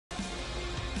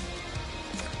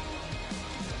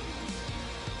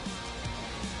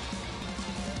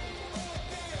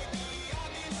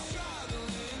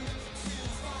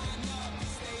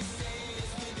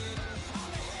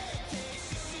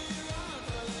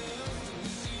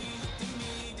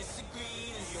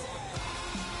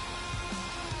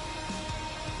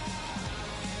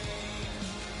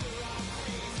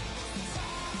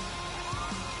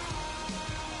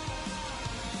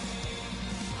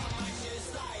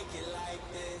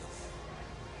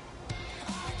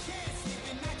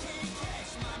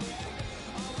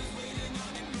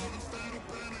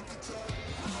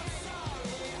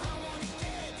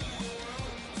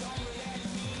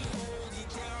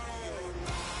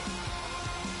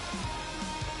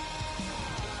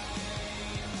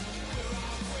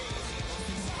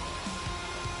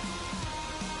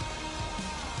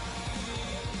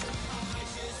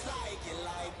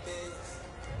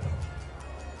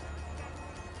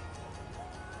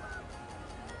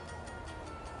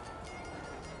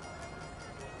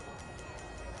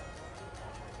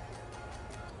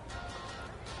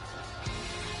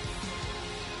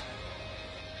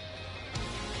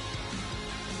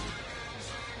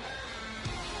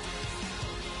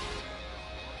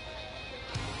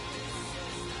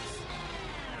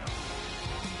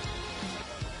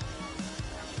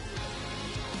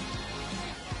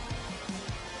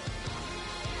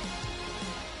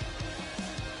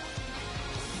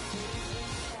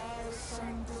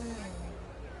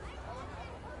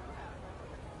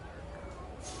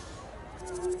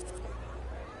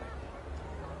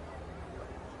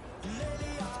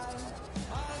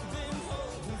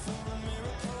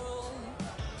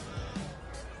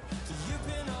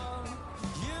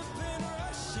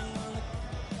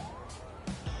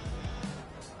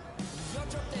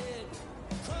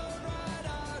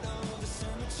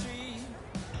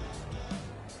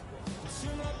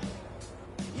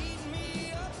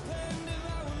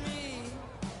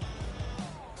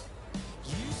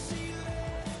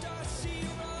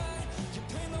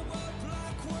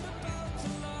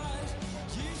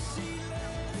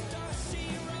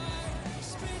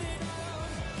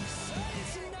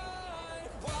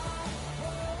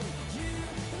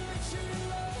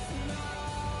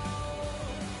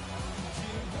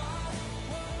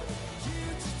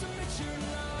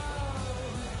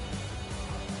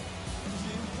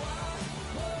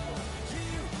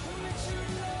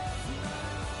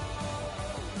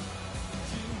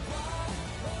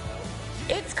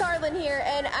It's Carlin here,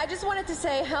 and I just wanted to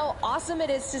say how awesome it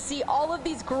is to see all of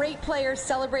these great players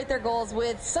celebrate their goals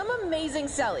with some amazing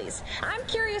sellies. I'm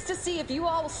curious to see if you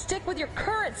all will stick with your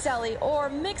current selly or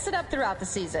mix it up throughout the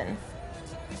season.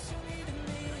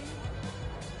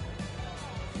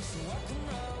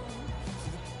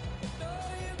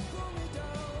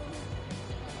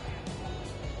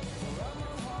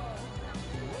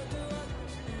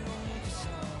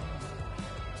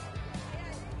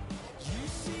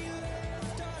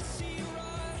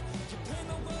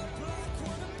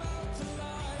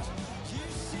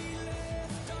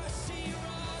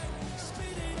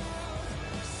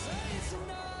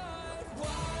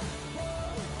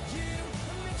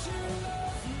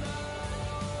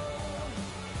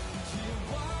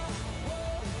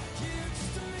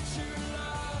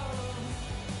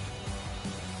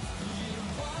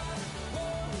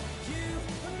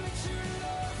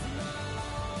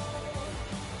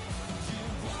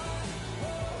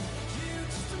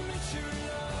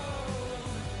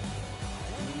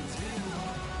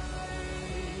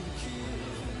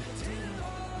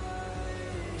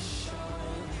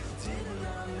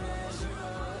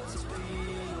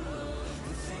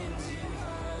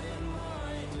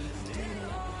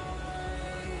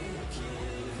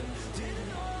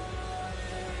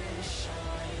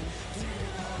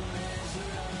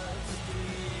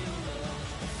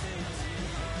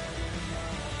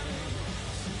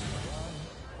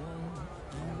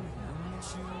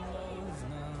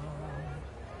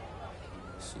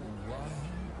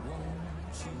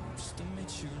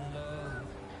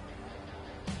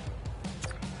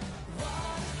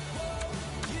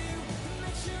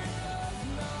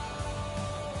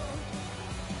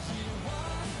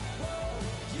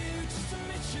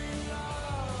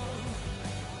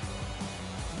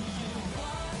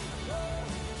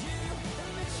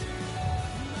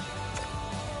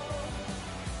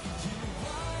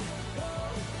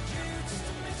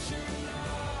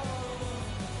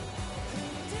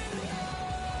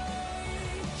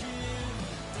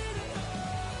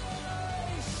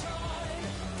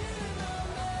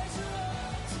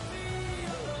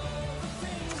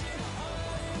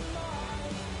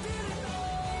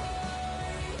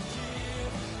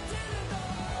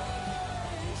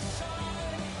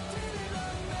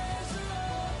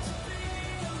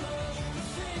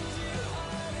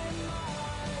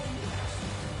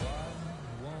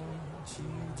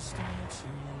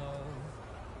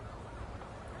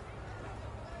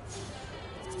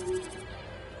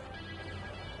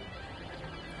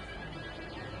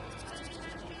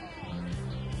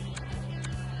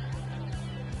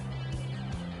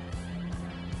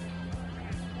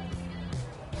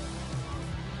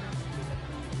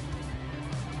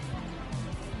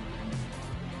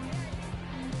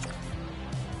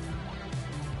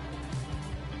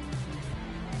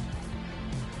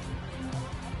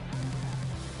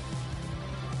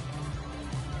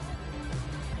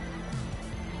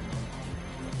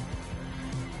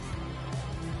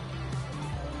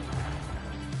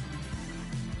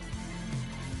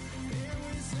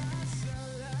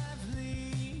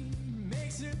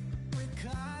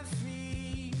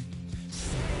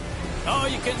 Oh,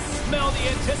 you can smell the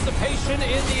anticipation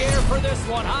in the air for this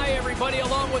one. Hi, everybody.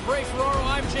 Along with Ray Ferraro,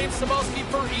 I'm James Cebulski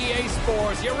for EA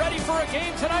Sports. You ready for a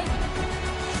game tonight?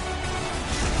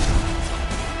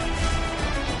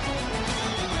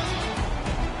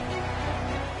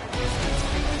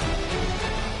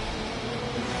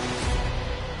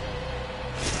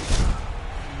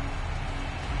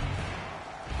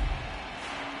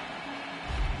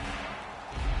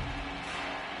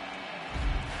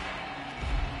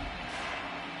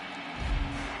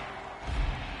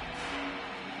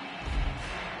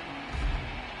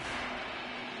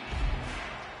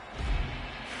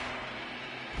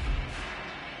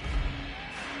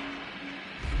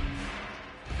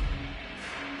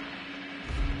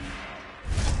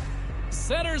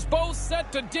 Centers both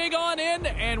set to dig on in,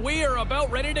 and we are about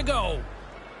ready to go.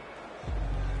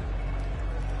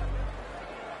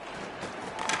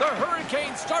 The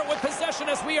Hurricanes start with possession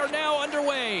as we are now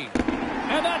underway.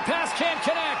 And that pass can't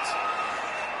connect.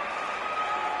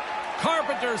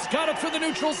 Carpenter's got it through the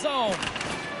neutral zone.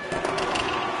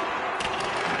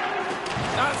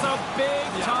 That's a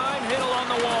big-time hit along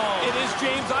the wall. It is,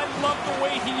 James. I love the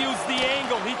way he used the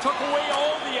angle. He took away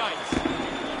all the ice.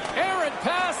 Errant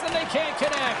pass, and they can't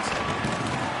connect.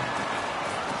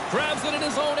 Grabs it in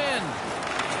his own end.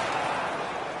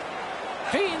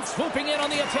 Fiend swooping in on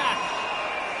the attack.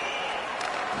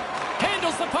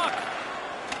 Handles the puck.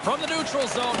 From the neutral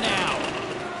zone now.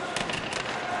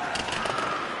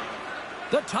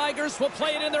 The Tigers will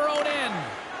play it in their own end.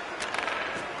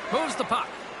 Moves the puck.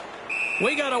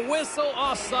 We got a whistle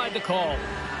offside to call.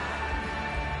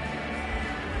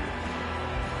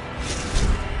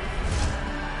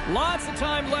 Lots of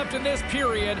time left in this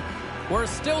period. We're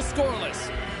still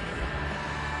scoreless.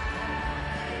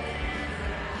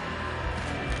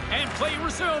 And play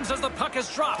resumes as the puck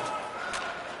is dropped.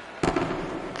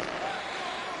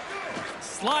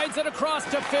 Slides it across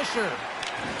to Fisher.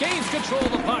 Gains control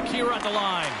of the puck here at the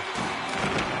line.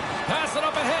 Pass it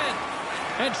up ahead.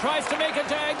 And tries to make a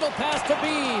diagonal pass to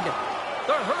Bede.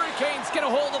 The Hurricanes get a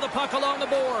hold of the puck along the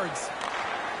boards.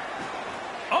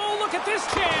 Oh, look at this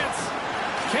chance.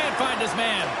 Can't find his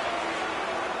man.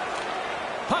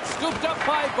 Puck scooped up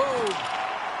by Boog.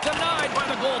 Denied by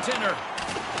the goaltender.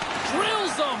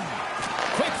 Drills him.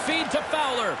 Quick feed to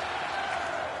Fowler.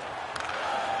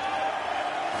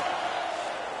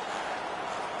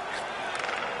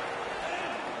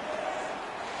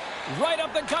 Right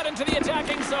up the gut into the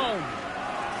attacking zone.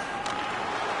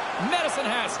 Medicine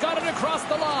Hat's got it across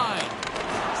the line.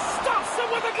 Stops him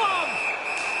with a glove.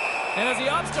 And as he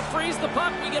opts to freeze the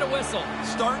puck, we get a whistle.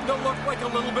 Starting to look like a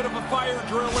little bit of a fire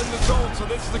drill in the zone, so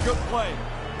this is a good play.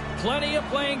 Plenty of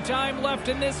playing time left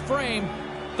in this frame.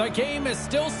 The game is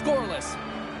still scoreless.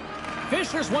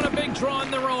 Fisher's won a big draw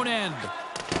in their own end.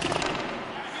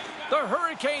 The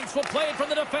Hurricanes will play it from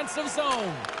the defensive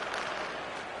zone.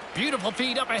 Beautiful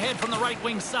feed up ahead from the right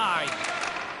wing side.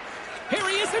 Here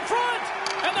he is in front,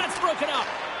 and that's broken up.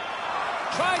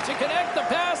 Tried to connect the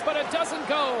pass, but it doesn't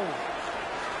go.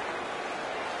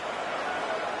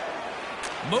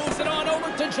 Moves it on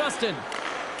over to Justin.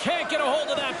 Can't get a hold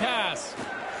of that pass.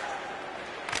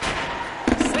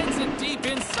 Sends it deep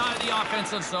inside the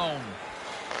offensive zone.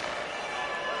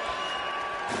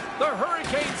 The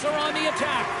Hurricanes are on the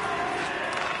attack.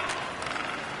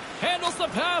 Handles the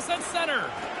pass at center.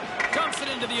 Dumps it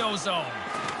into the O-zone.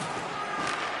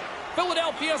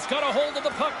 Philadelphia's got a hold of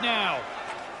the puck now.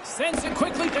 Sends it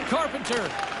quickly to Carpenter.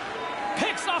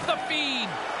 Picks off the feed.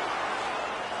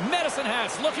 Medicine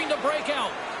Hat's looking to break out.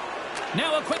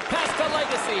 Now a quick pass to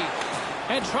Legacy.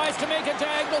 And tries to make a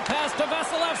diagonal pass to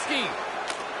Vasilevsky.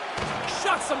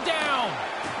 Shuts him down.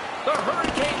 The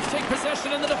Hurricanes take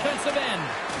possession in the defensive end.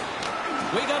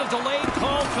 We got a delayed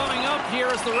call coming up here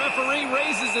as the referee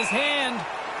raises his hand.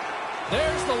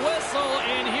 There's the whistle,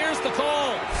 and here's the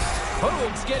call.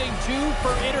 Boog's getting 2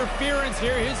 for interference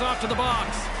here. He's off to the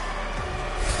box.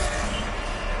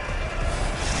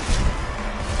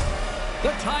 The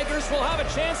Tigers will have a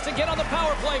chance to get on the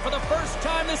power play for the first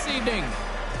time this evening.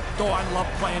 Oh, I love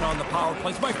playing on the power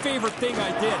play. It's my favorite thing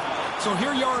I did. So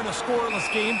here you are in a scoreless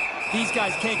game. These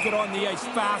guys can't get on the ice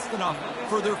fast enough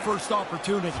for their first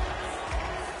opportunity.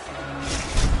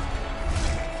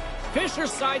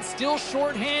 Fisher's side still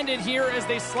short-handed here as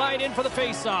they slide in for the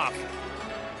face-off.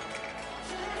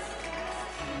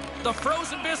 The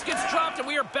frozen biscuits dropped, and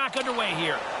we are back underway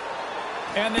here.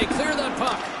 And they clear that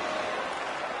puck.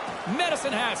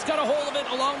 Medicine Hat's got a hold of it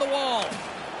along the wall.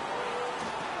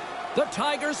 The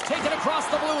Tigers take it across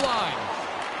the blue line.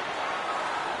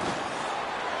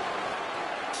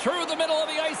 Through the middle of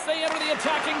the ice, they enter the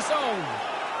attacking zone.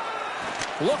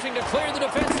 Looking to clear the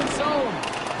defensive zone.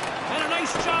 And a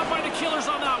nice job by the Killers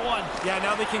on that one. Yeah,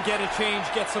 now they can get a change,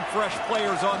 get some fresh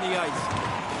players on the ice.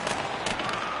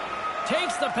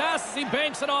 Takes the pass as he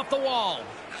banks it off the wall.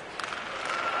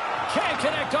 Can't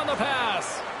connect on the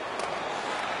pass.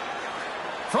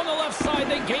 From the left side,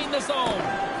 they gain the zone.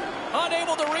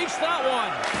 Unable to reach that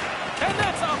one. And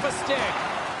that's off a stick.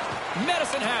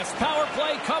 Medicine Hat's power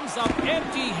play comes up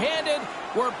empty-handed.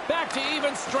 We're back to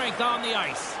even strength on the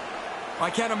ice. I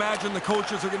can't imagine the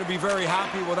coaches are going to be very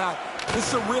happy with that. This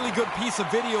is a really good piece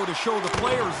of video to show the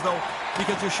players, though,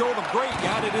 because you showed them great. You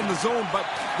had it in the zone, but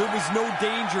there was no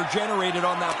danger generated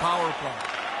on that power play.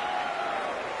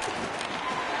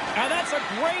 And that's a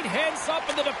great heads-up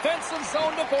in the defensive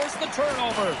zone to force the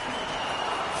turnover.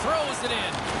 Throws it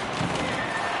in.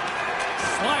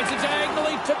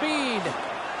 out to Bede.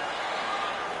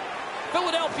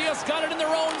 Philadelphia's got it in their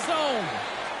own zone.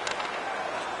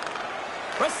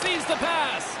 Receives the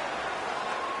pass.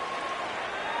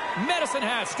 Medicine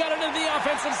Hat's got it in the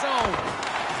offensive zone.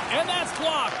 And that's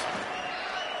blocked.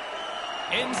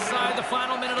 Inside the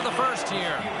final minute of the first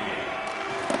here.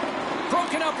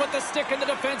 Broken up with the stick in the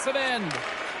defensive end.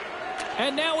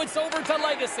 And now it's over to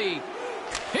Legacy.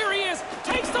 Here he is.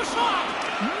 Takes the shot.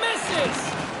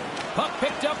 Misses. Puck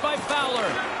picked up by Fowler.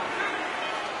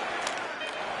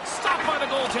 Stopped by the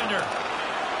goaltender.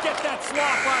 Get that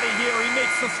slop out of here. He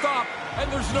makes the stop,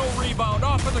 and there's no rebound.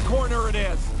 Off in the corner it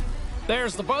is.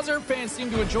 There's the buzzer. Fans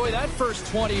seem to enjoy that first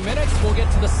 20 minutes. We'll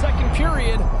get to the second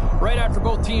period right after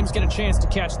both teams get a chance to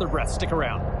catch their breath. Stick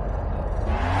around.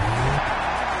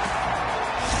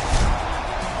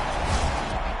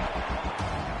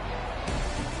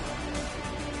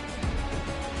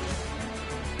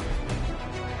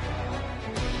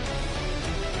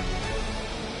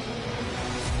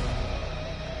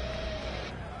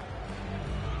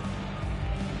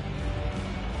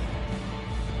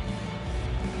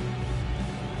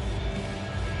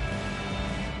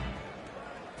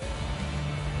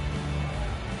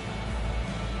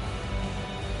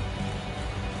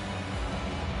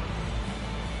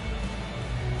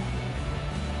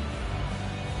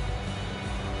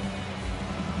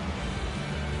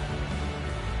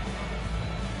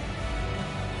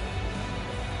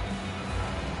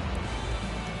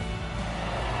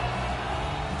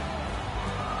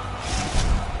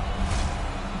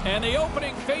 And the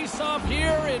opening face-off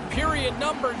here in period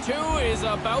number 2 is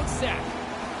about set.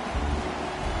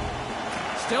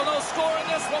 Still no score in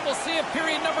this one. We'll see if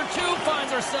period number 2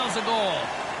 finds ourselves a goal.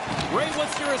 Ray,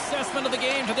 what's your assessment of the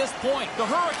game to this point? The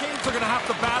Hurricanes are going to have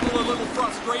to battle a little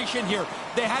frustration here.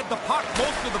 They had the puck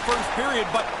most of the first period,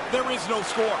 but there is no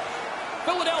score.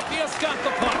 Philadelphia's got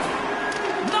the puck.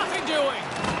 Nothing doing.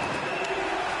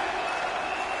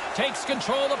 Takes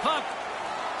control of the puck.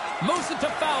 Moves it to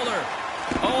Fowler.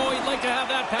 Oh, he'd like to have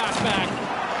that pass back.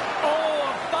 Oh,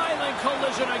 a violent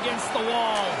collision against the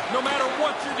wall. No matter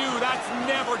what you do, that's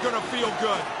never going to feel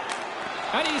good.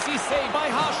 An easy save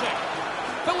by Hasek.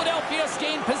 Philadelphia's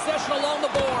gained possession along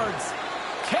the boards.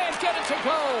 Can't get it to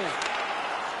go.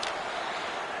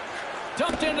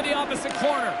 Dumped into the opposite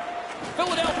corner.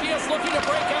 Philadelphia's looking to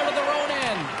break out of their own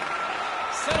end.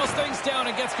 Settles things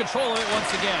down and gets control of it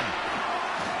once again.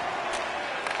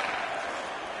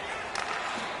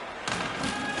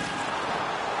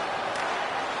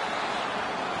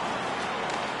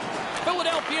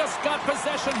 Philadelphia's got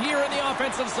possession here in the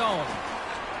offensive zone.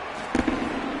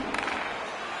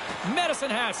 Medicine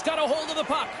Hat's got a hold of the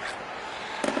puck.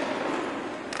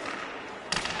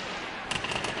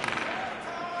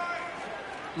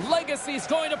 Legacy's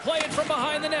going to play it from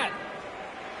behind the net.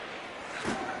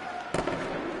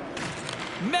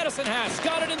 Medicine Hat's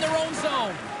got it in their own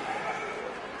zone.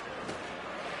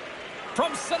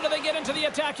 From center they get into the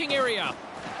attacking area.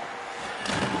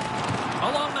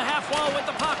 Along the half wall with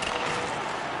the puck.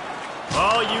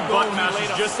 Oh, you butt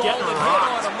masters just getting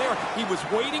rocked. On him there. He was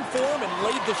waiting for him and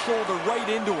laid the shoulder right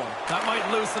into him. That might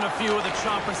loosen a few of the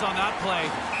chompers on that play.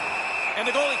 And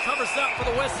the goalie covers up for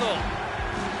the whistle.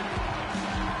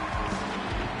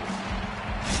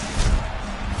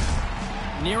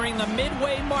 Nearing the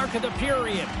midway mark of the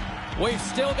period. We've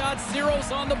still got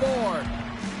zeros on the board.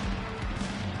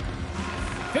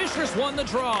 Fisher's won the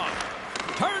draw.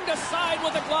 Turned aside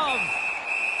with a glove.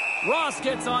 Ross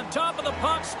gets on top of the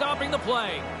puck, stopping the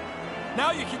play.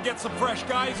 Now you can get some fresh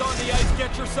guys on the ice,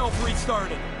 get yourself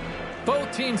restarted.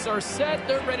 Both teams are set.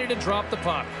 They're ready to drop the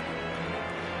puck.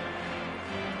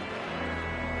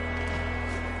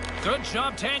 Good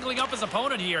job tangling up his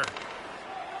opponent here.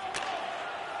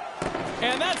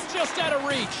 And that's just out of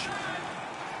reach.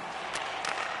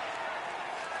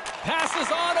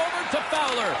 Passes on over to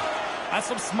Fowler. That's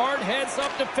some smart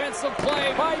heads-up defensive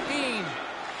play by Bean.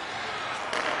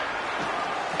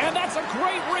 And that's a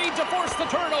great read to force the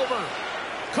turnover.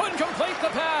 Couldn't complete the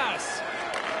pass.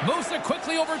 Moves it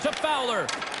quickly over to Fowler.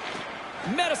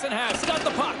 Medicine Hat's got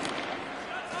the puck.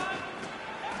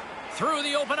 Through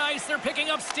the open ice, they're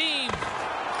picking up steam.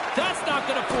 That's not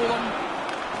going to fool them.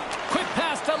 Quick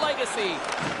pass to Legacy.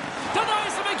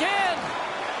 Denies him again.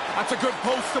 That's a good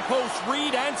post-to-post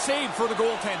read and save for the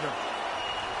goaltender.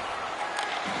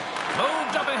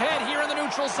 Moved up ahead here in the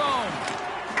neutral zone.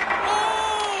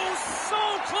 Oh, so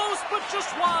close, but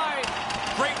just wide.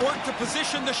 Great work to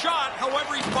position the shot.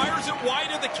 However, he fires it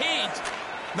wide of the cage.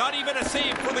 Not even a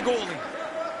save for the goalie.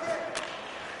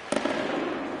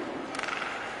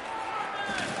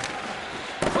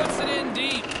 Puts it in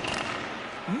deep.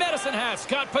 Medicine Hat's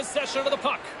got possession of the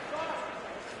puck.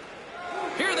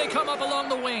 Here they come up along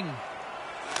the wing.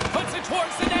 Puts it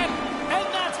towards the net, and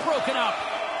that's broken up.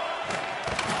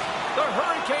 The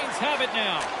Hurricanes have it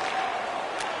now.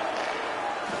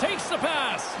 Takes the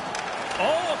pass.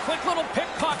 Oh, a quick little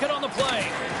pickpocket on the play.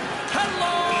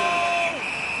 Hello!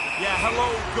 Yeah, hello,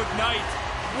 good night.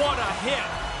 What a hit.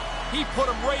 He put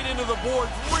him right into the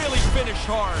boards, really finished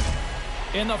hard.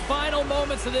 In the final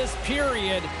moments of this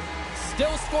period,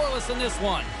 still scoreless in this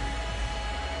one.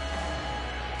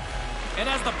 And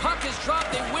as the puck is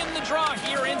dropped, they win the draw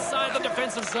here inside the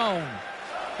defensive zone.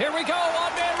 Here we go,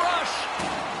 one-man rush.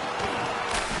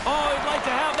 Oh, he'd like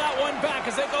to have that one back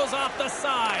as it goes off the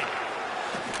side.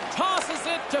 Tosses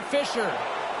it to Fisher.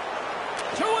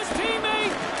 To his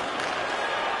teammate.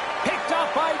 Picked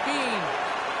up by Bean.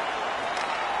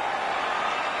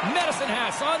 Medicine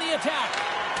Hat on the attack.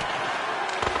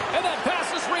 And that pass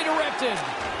is redirected.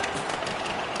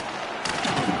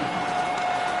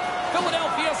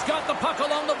 Philadelphia's got the puck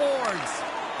along the boards.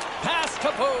 Pass to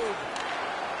Pogue.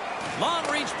 Long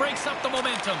reach breaks up the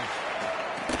momentum.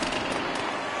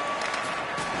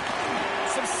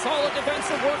 Some solid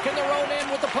defensive work in their own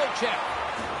end with the poke check.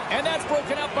 And that's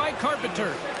broken up by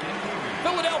Carpenter.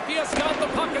 Philadelphia's got the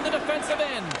puck in the defensive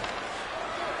end.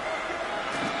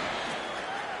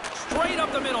 Straight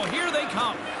up the middle. Here they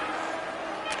come.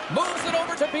 Moves it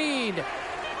over to Bede.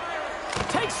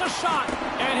 Takes a shot,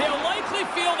 and he'll likely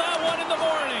feel that one in the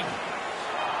morning.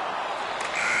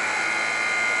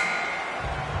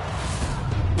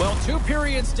 Well, 2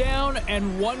 periods down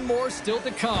and 1 more still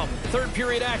to come. Third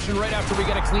period action right after we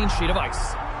get a clean sheet of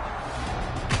ice.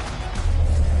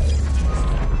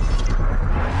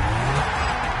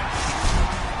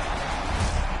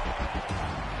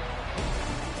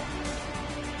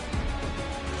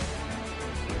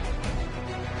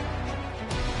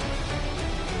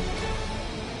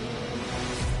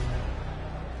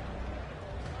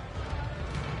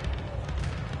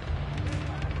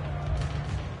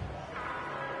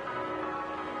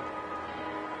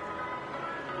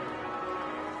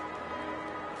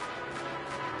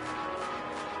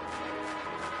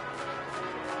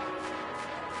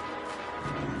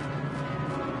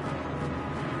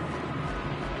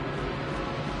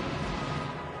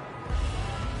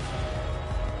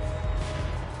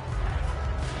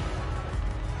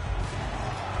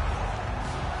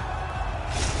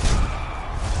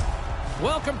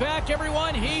 Welcome back,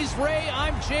 everyone. He's Ray.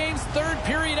 I'm James. Third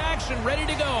period action ready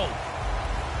to go.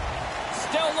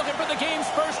 Still looking for the game's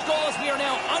first goal as we are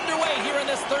now underway here in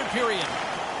this third period.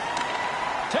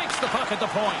 Takes the puck at the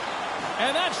point.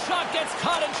 And that shot gets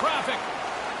caught in traffic.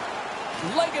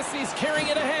 Legacy's carrying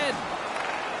it ahead.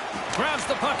 Grabs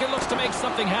the puck and looks to make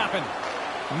something happen.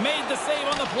 Made the save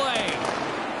on the play.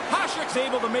 Hasek's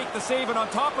able to make the save, and on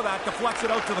top of that, deflects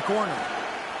it out to the corner.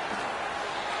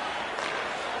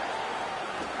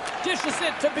 Dishes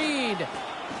it to Bede.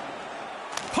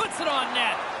 Puts it on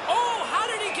net. Oh, how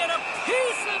did he get a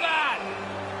piece of that?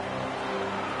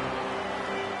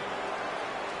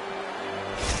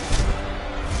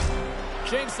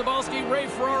 James Cybulski, Ray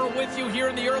Ferraro with you here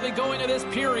in the early going of this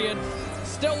period.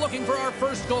 Still looking for our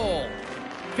first goal.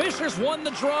 Fisher's won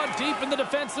the draw deep in the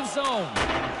defensive zone.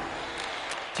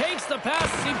 Takes the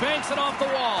pass as he banks it off the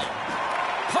wall.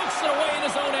 Pokes it away in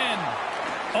his own end.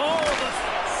 Oh, the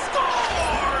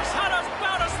scores! Had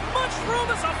about as much room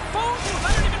as a phone booth.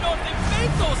 I don't even know if they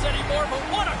make those anymore, but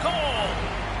what a goal!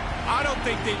 I don't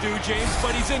think they do, James,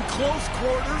 but he's in close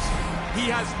quarters. He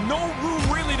has no room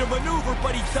really to maneuver,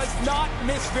 but he does not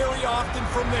miss very often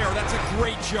from there. That's a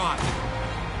great shot.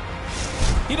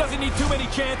 He doesn't need too many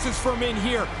chances from in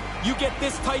here. You get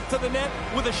this tight to the net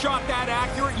with a shot that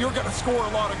accurate, you're going to score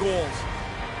a lot of goals.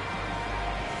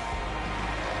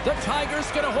 The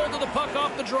Tigers get a hold of the puck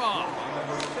off the draw.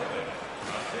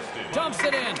 Dumps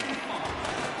it in.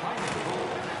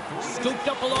 Scooped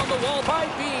up along the wall by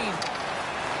Bean.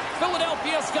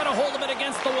 Philadelphia's got a hold of it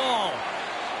against the wall.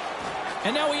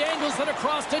 And now he angles it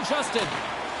across to Justin.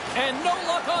 And no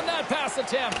luck on that pass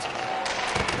attempt.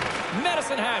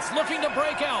 Medicine Hat's looking to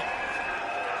break out.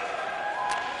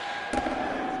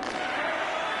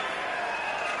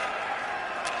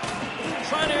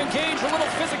 Trying to engage a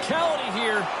little physicality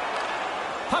here.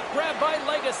 Puck grab by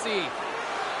Legacy.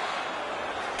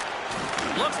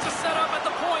 Looks to set up at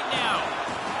the point now.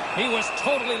 He was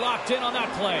totally locked in on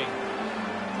that play.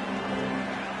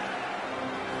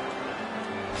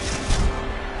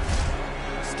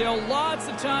 Still lots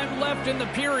of time left in the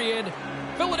period.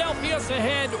 Philadelphia's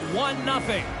ahead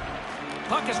 1-0.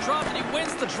 Puck is dropped and he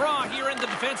wins the draw here in the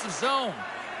defensive zone.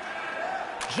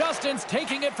 Justin's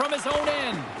taking it from his own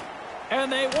end.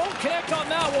 And they won't connect on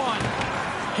that one.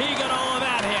 He got all of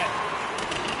that hit.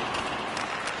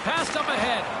 Passed up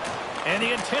ahead. And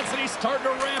the intensity's starting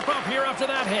to ramp up here after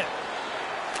that hit.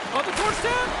 On the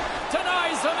doorstep.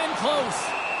 Denies him in close.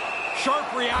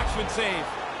 Sharp reaction save.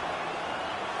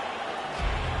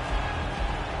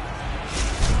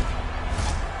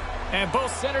 And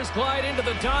both centers glide into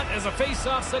the dot as a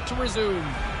face-off set to resume.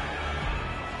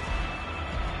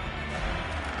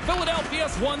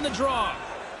 Philadelphia's won the draw.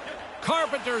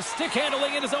 Carpenter stick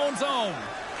handling in his own zone.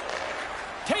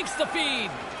 Takes the feed.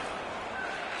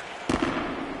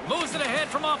 Moves it ahead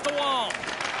from off the wall.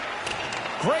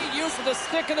 Great use of the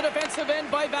stick in the defensive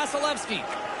end by Vasilevsky.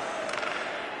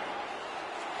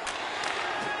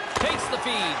 Takes the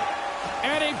feed.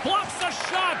 And he blocks the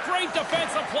shot. Great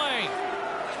defensive play.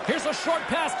 Here's a short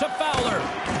pass to Fowler.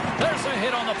 There's a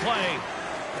hit on the play.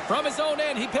 From his own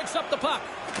end, he picks up the puck.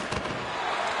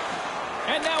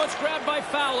 And now it's grabbed by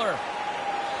Fowler.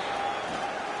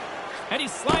 And he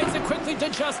slides it quickly to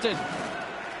Justin.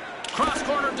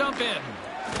 Cross-corner dump in.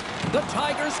 The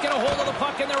Tigers get a hold of the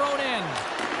puck in their own end.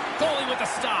 Goalie with the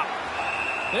stop.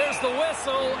 There's the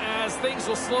whistle as things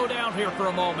will slow down here for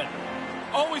a moment.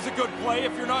 Always a good play.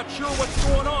 If you're not sure what's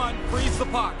going on, freeze the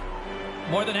puck.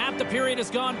 More than half the period has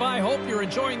gone by. Hope you're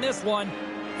enjoying this one.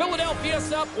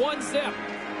 Philadelphia's up 1-0.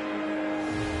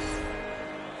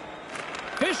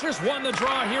 Fisher's won the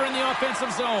draw here in the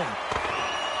offensive zone.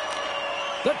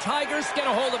 The Tigers get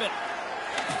a hold of it.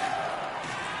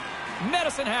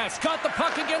 Medicine Hat's got the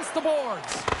puck against the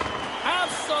boards.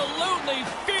 Absolutely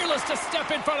fearless to step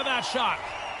in front of that shot.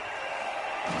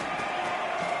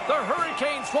 The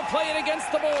Hurricanes will play it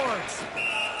against the boards.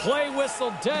 Play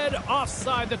whistle dead,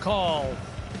 offside the call.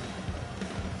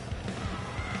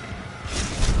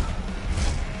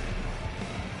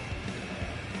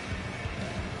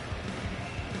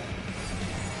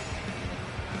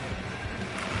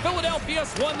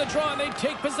 Philadelphia's won the draw and they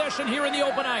take possession here in the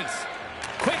open ice.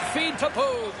 Quick feed to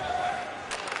Pogue.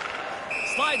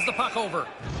 Slides the puck over.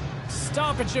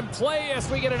 Stoppage in play as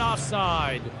we get an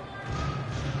offside.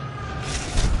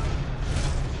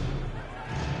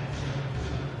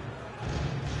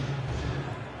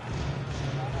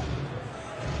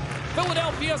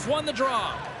 Philadelphia's won the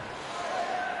draw.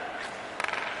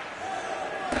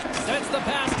 Sends the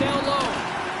pass down low.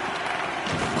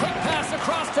 Quick pass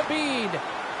across to Bede.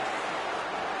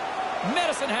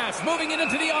 Medicine Hat's moving it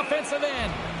into the offensive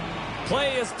end.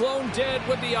 Play is blown dead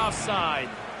with the offside.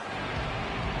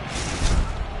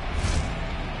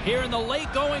 Here in the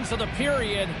late goings of the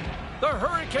period, the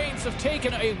Hurricanes have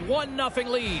taken a 1-0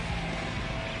 lead.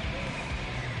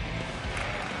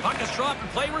 Puck is dropped and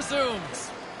play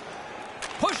resumes.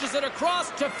 Pushes it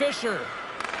across to Fisher.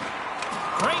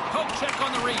 Great poke check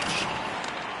on the reach.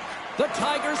 The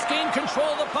Tigers gain control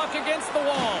of the puck against the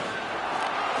wall.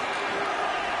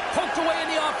 Poked away in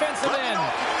the offensive end.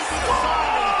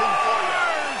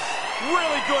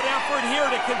 Really good effort here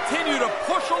to continue to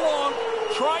push along,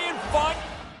 try and find.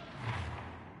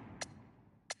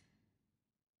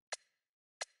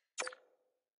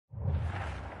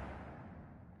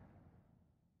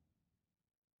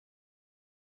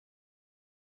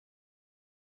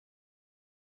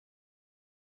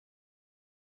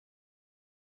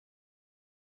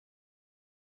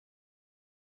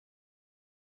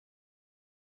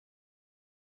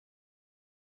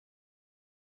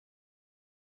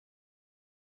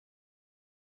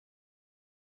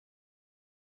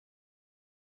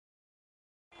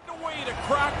 Way to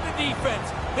crack the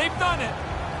defense. They've done it.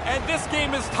 And this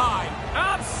game is tied.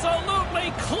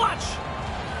 Absolutely clutch.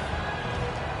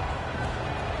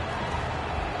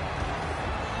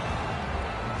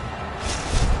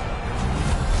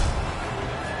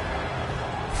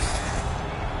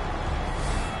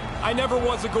 I never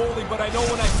was a goalie, but I know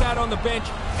when I sat on the bench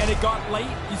and it got late,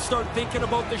 you start thinking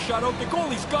about the shutout. The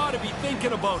goalie's got to be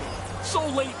thinking about it. So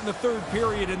late in the third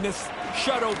period and this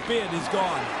shutout bid is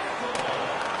gone.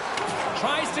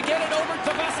 Tries to get it over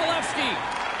to Vasilevsky.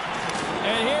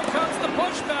 And here comes the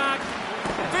pushback.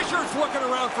 Fisher's looking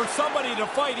around for somebody to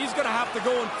fight. He's going to have to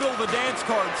go and fill the dance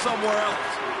card somewhere else.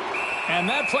 And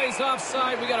that plays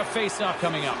offside. We got a face-off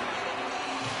coming up.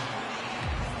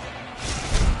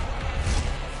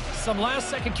 Some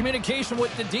last-second communication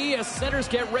with the D as centers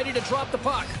get ready to drop the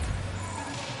puck.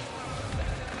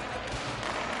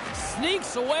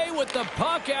 Sneaks away with the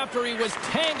puck after he was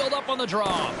tangled up on the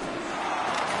draw.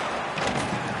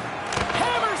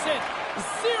 It.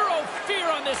 Zero fear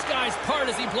on this guy's part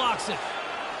as he blocks it.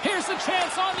 Here's a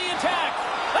chance on the attack.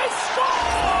 They score!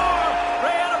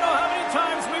 Ray, I don't know how many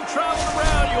times we've traveled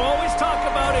around. You always talk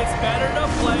about it's better to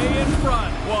play in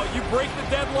front. Well, you break the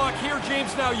deadlock here,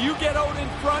 James. Now you get out in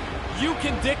front. You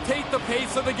can dictate the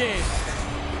pace of the game.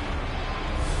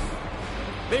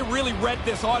 They really read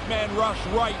this odd man rush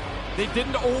right. They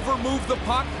didn't overmove the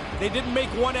puck. They didn't make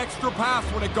one extra pass.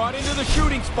 When it got into the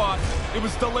shooting spot, it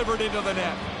was delivered into the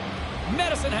net.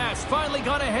 Medicine Hat's finally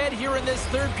gone ahead here in this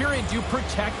third period. Do you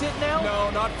protect it now? No,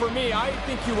 not for me. I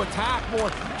think you attack more.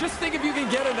 Just think if you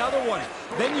can get another one.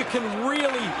 Then you can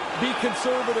really be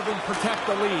conservative and protect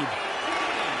the lead.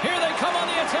 Here they come on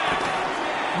the attack.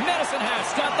 Medicine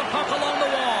Hat's got the puck along the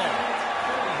wall.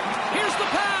 Here's the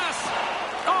pass.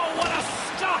 Oh, what a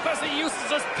stop as he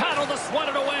uses his paddle to swat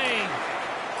it away.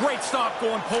 Great stop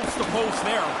going post to post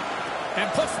there. And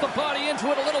puts the body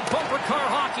into it, a little bumper car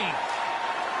hockey.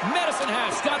 Medicine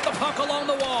Hat's got the puck along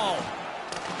the wall.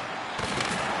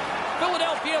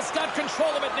 Philadelphia's got control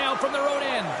of it now from their own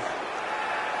end.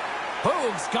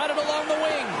 Boog's got it along the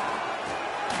wing.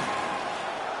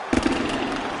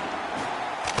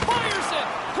 Fires it.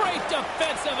 Great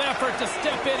defensive effort to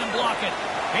step in and block it.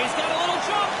 He's got a little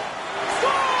jump.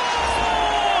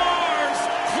 Scores!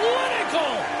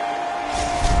 Clinical!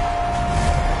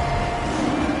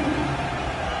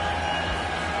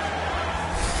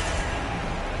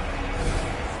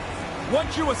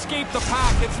 Once you escape the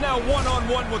pack, it's now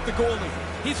one-on-one with the goalie.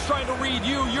 He's trying to read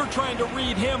you, you're trying to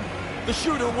read him. The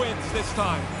shooter wins this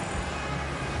time.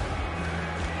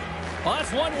 Well,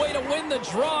 that's one way to win the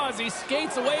draw as he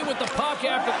skates away with the puck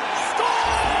after...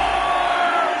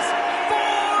 Scores! 4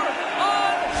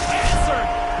 unanswered!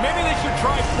 Maybe they should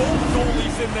try both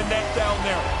goalies in the net down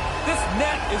there. This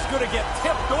net is going to get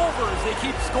tipped over as they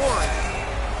keep scoring.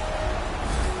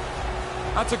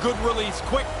 That's a good release.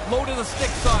 Quick, low to the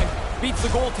stick side. Beats the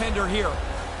goaltender here.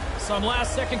 Some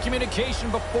last-second communication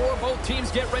before both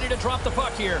teams get ready to drop the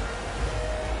puck here.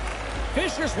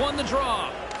 Fisher's won the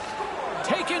draw.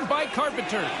 Taken by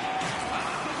Carpenter.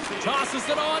 Tosses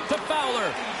it on to Fowler.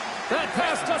 That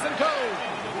pass doesn't go.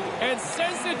 And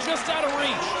sends it just out of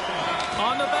reach.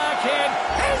 On the backhand.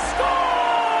 He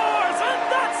scores! And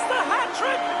that's the hat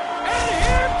trick! And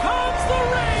here comes the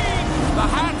rain! The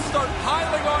Hats start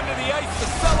piling onto the ice. The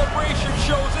celebration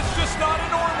shows it's just not a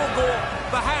normal goal.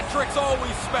 The hat trick's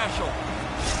always special.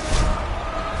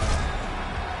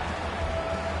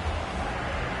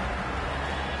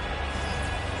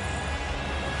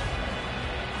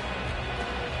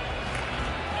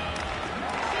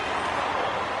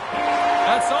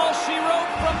 That's all she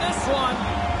wrote from this one.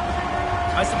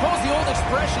 I suppose the old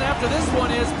expression after this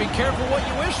one is, be careful what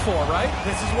you wish for, right?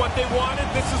 This is what they wanted.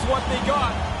 This is what they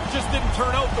got. Just didn't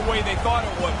turn out the way they thought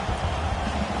it would.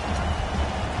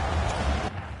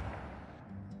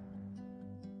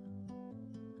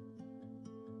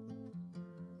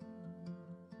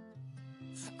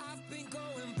 I've been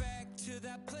going back to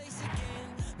that place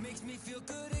again. Makes me feel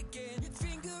good again.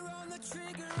 Finger on the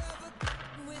trigger of a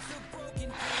with a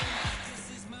broken pen.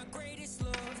 This is my greatest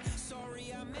love.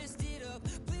 Sorry I messed it up.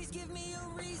 Please give me a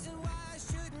reason why I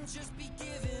shouldn't just be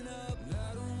giving up.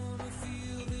 I don't wanna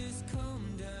feel this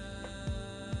come down.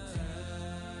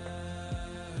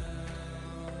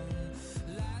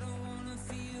 I don't wanna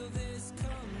feel this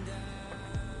come down.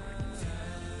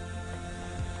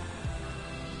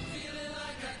 Feeling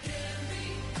like I can be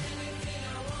anything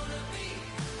I wanna be,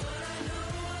 but I know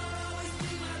I'll always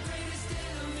be my greatest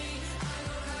enemy. I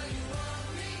know how you want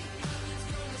me, nothing's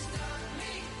gonna stop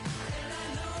me, and I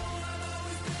know I'll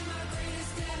always be my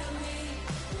greatest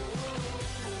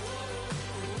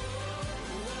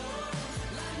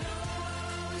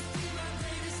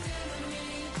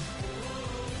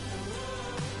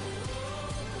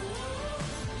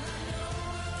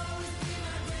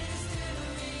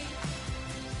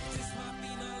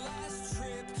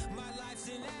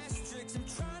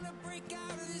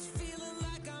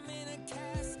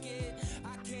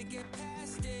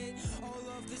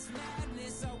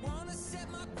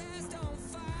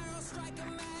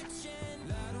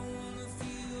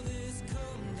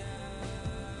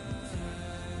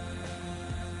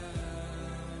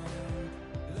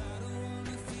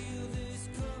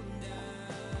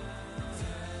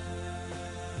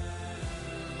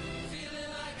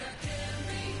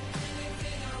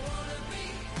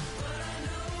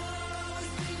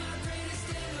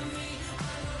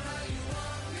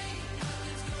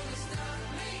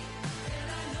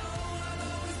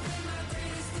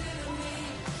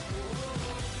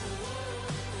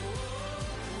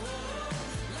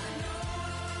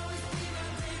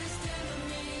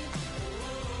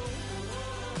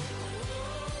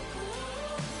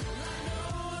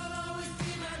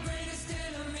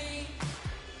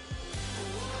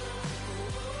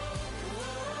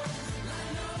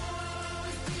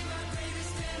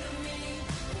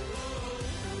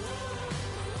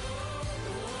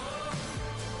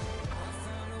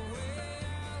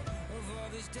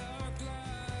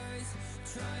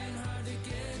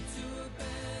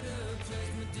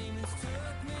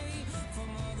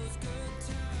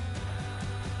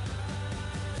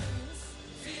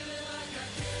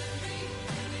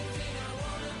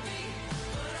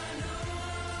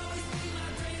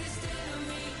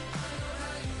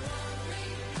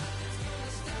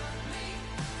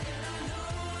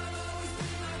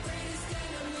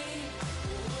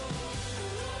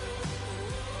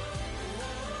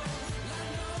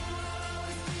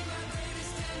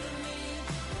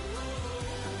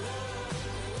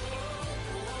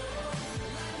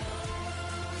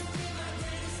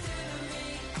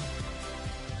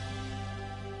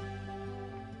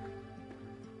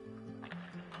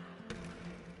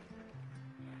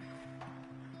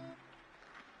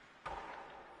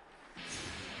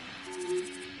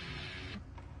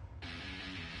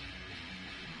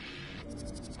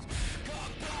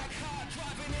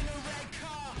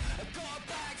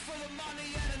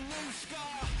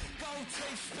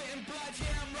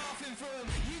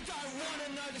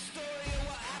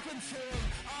him.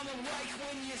 I'm awake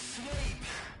when you sleep.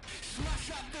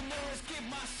 Smash up the mirrors, give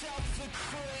myself the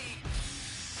creeps.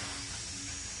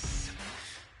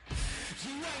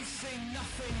 You ain't seen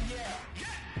nothing yet.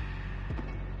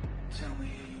 Tell me,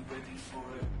 are you ready for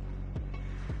it?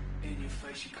 In your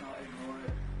face, you can't ignore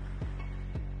it.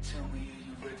 Tell me, are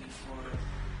you ready for it?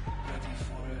 Ready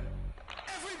for it?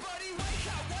 Everybody wake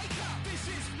up, this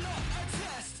is not a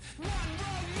test. One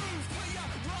wrong move, put you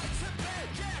right to bed.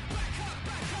 Yeah, back up,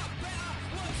 better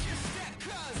watch your step,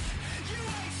 cause you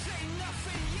ain't seen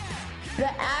nothing yet.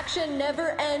 The action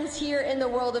never ends here in the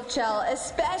world of Chell,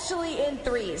 especially in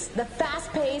threes. The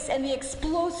fast pace and the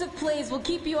explosive plays will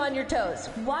keep you on your toes.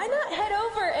 Why not head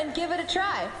over and give it a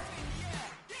try?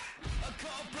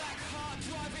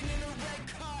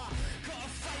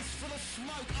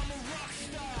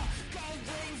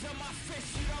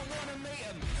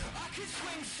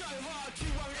 Swing so hard you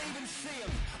won't even see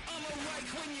them. I'm awake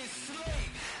when you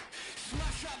sleep.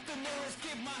 Smash up the mirrors,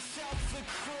 give myself the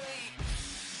creeps.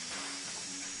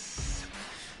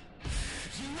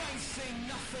 You ain't seen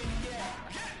nothing yet.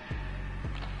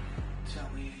 Tell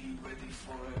me, are you ready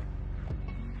for it?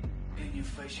 In your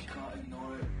face, you can't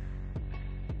ignore it.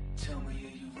 Tell me,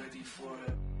 are you ready for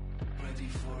it? Ready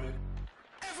for it?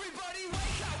 Everybody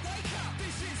wake up,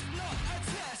 this is not a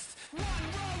test. One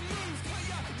wrong move, put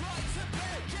you right to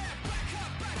bed. Yeah, back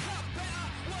up, better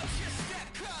watch your step,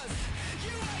 cause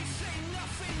you ain't seen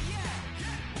nothing yet.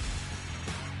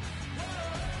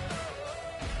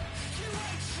 You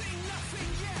ain't seen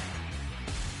nothing yet.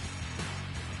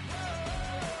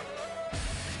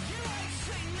 You ain't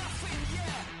seen nothing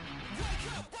yet. Wake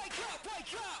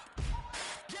up.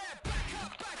 Yeah, back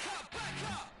up. Wake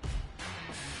up.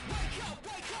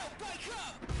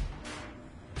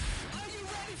 Are you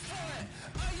ready for it?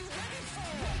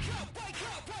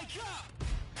 Wake up.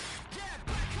 Yeah,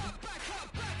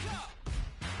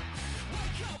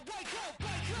 back up.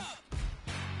 Wake up.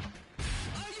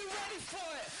 Are you ready for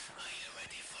it?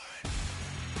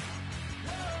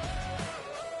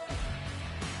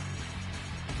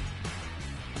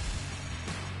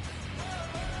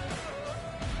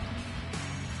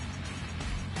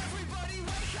 Everybody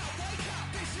wake up.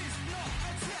 This is not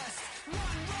a test.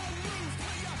 One wrong move,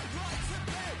 put you right to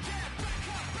bed. Yeah, back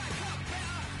up,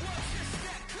 better watch your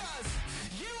step, cause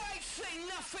you ain't seen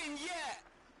nothing yet.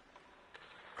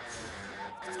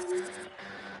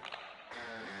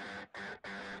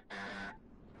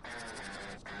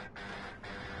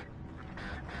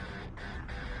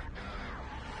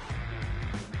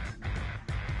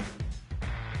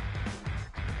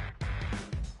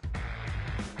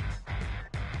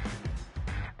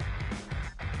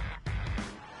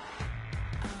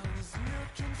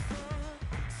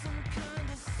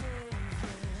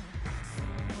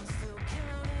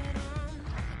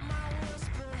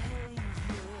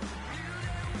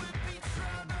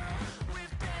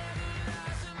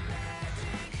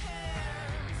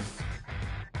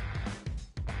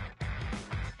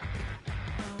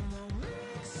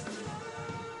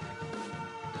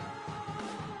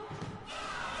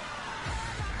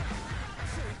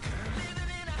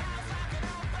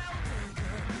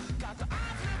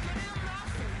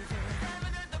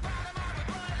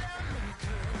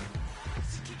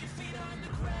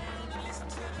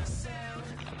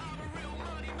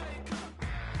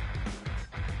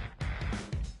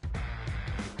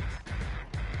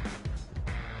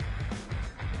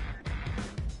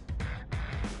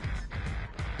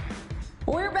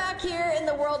 We're back here in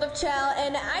the world of Chell,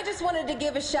 and I just wanted to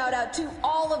give a shout out to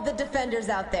all of the defenders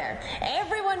out there.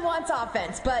 Everyone wants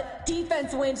offense, but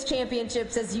defense wins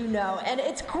championships, as you know, and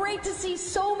it's great to see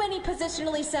so many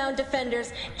positionally sound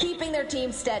defenders keeping their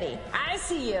team steady. I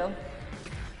see you.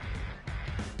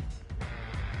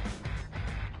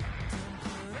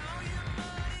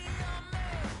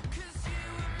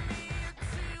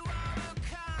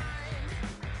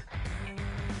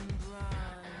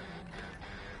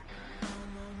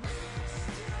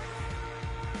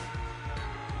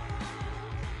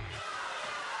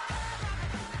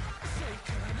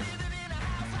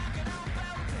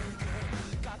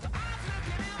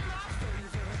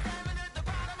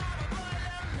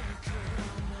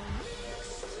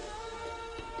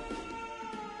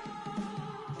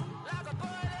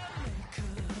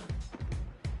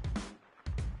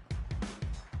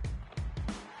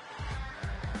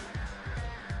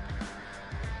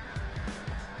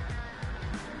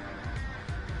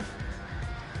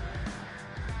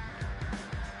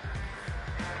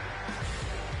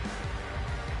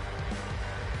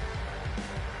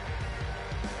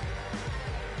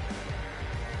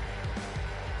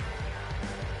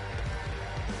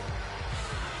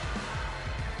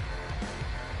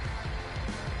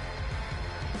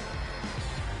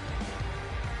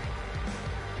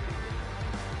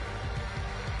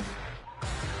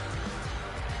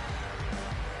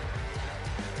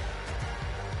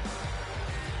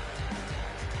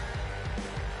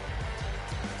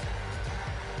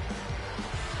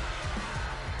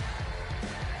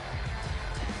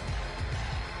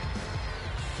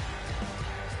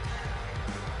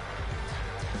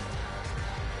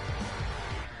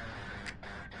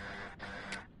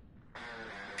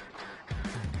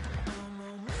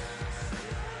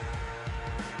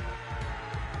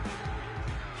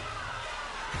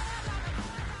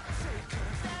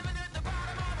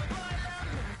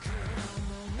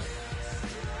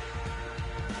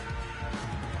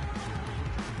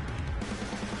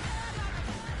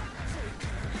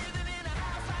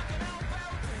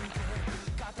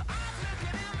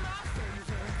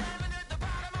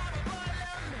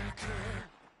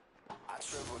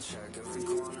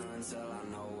 until I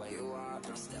know where you are.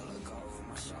 But I still look over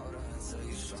my shoulder until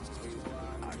you show who you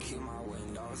are. I keep my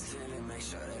windows tinted, make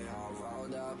sure they all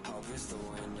rolled up. Hope it's the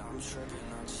wind, I'm tripping,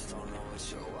 I just don't know what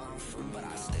you want from me. But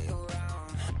I stay around,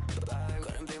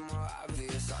 couldn't be more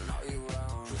obvious, I know you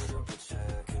wrong. Triple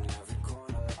check in every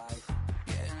corner, like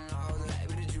getting older.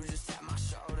 Baby, did you just tap my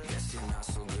shoulder? Guess you're not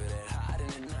so good at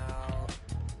hiding it now,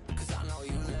 cause I know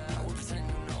you there. I would pretend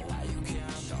you know why you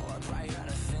can't show up right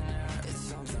out of thin air. It's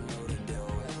something new to deal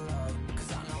with love,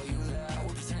 cause I know you there. I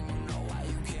would pretend you know why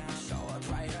you can't show up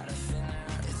right out of thin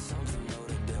air. It's something new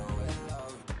to deal with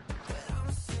love, but I'm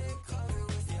sick of it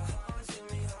with your haunting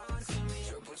me, haunting me.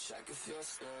 Triple check if you're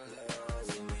still there.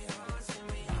 Haunting me, haunting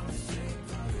me. I'm sick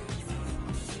of it with your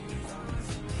haunting me,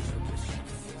 haunting me. Triple check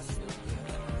if you're still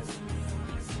there. Haunting me,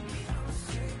 haunting me. I'm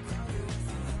sick of it with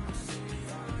your haunting me,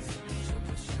 haunting me.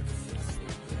 Triple check if you're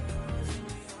still there. Haunting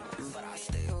me, haunting me. But I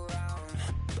stay around,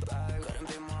 couldn't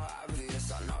be more obvious,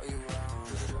 I know you wrong.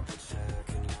 Triple check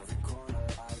in every corner,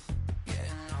 like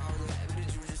getting older. Baby,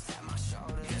 did you just tap my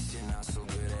shoulder? Guess you're not so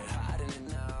good at hiding it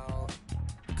now,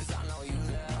 cause I know you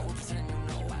there. I would pretend you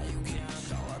know why you can't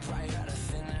show up right out of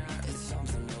thin air. It's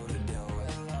something new to deal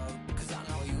with love, cause I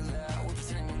know you there. I would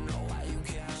pretend you know why you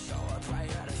can't show up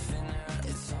right out of thin air.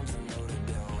 It's something new to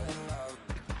deal with love,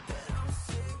 but I'm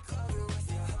sick of it with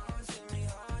your haunting me,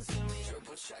 haunting me.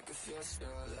 Triple check if you're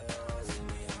still there. Haunting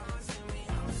me, haunting me.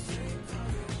 I'm sick of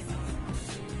it with your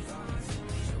haunting me, haunting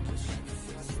me. Triple check if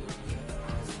you're still there.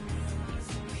 Haunting me,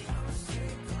 haunting me. I'm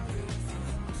sick of it with your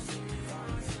haunting me,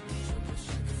 haunting me. Triple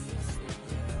check if you're still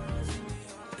there. Haunting me, haunting me.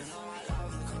 You know I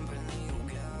love the company you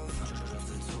give. Just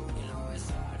the two, you know it's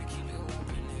hard to keep you up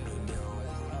in here to deal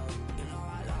with love. You know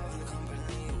I love the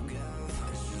company you give.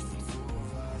 It's just the two of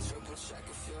us. Triple check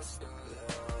if you're still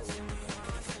there. Haunting me,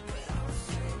 haunting me. But I'm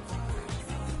sick of it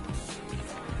with your haunting me,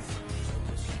 haunting me.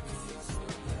 Triple check if you're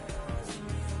still there. Haunting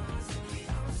me, haunting me.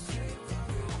 I'm sick of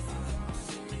it with your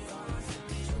haunting me, haunting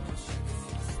me. Triple check if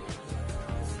you're still there.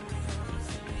 Haunting me,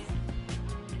 haunting me.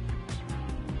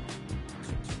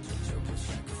 Triple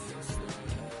check if you're still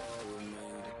there with me.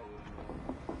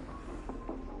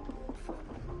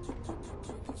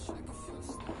 Triple check if you're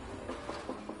still there.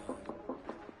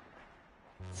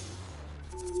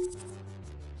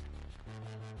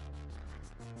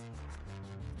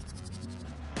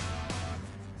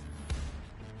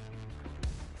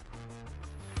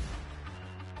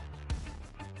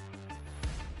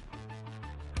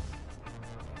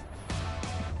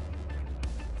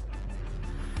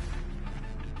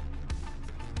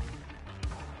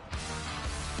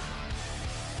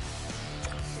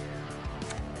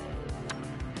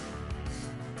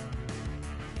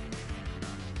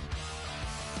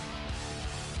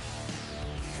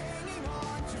 Hanging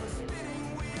on to a spinning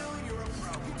wheel, you're a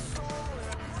broken soul and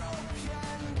a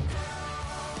broken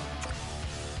girl.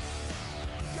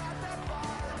 Got that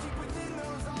fire deep within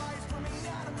those eyes, coming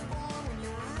out of the barn when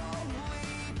you were only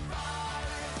 5.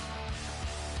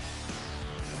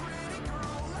 Pretty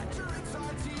girl, let your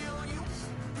insides heal you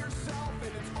yourself,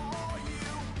 and it's all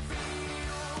you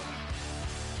feel.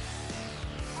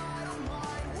 I don't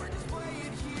mind, we're just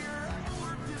playing here. I know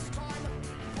we're this time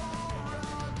for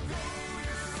a game.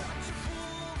 You're such a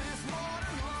fool, this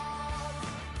modern love.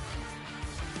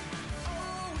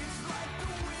 Oh, it's like the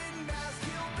wind has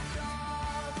killed the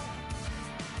dove.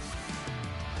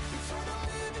 It's hard to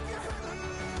live if you're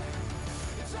hurting.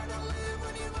 It's hard to live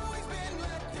when you've always been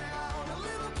let down. A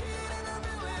little kid and a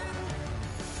villain.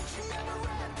 She never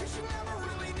ran, cause she never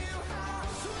really knew how.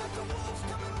 So let the wolves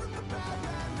come and rip the bad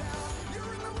man down.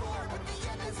 You're in the war, but the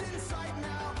end is in sight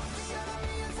now. The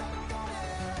enemy is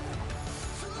unguarded.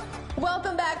 So let the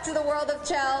Welcome back to the world of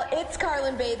Chell. It's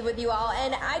Carlin Bathe with you all,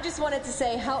 and I just wanted to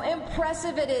say how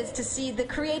impressive it is to see the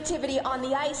creativity on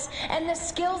the ice and the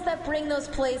skills that bring those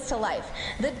plays to life.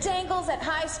 The dangles at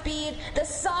high speed, the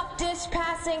soft dish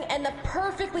passing, and the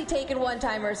perfectly taken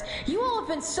one-timers. You all have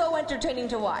been so entertaining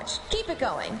to watch. Keep it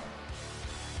going.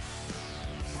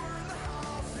 burn the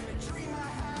house in a dream I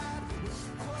had, with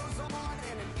clothes on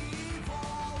and an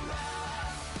evil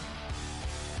laugh.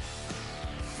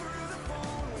 Through the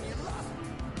phone when you lost me,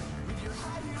 with your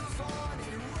high heels on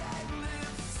and your red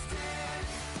lipstick.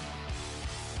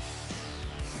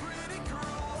 Pretty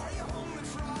girl, are you home to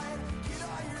try it? Get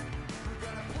iron, we're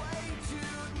gonna play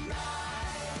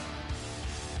tonight.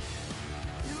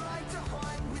 You like to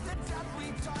hunt with a deathly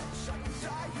touch. I can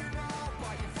die here now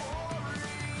by your voice.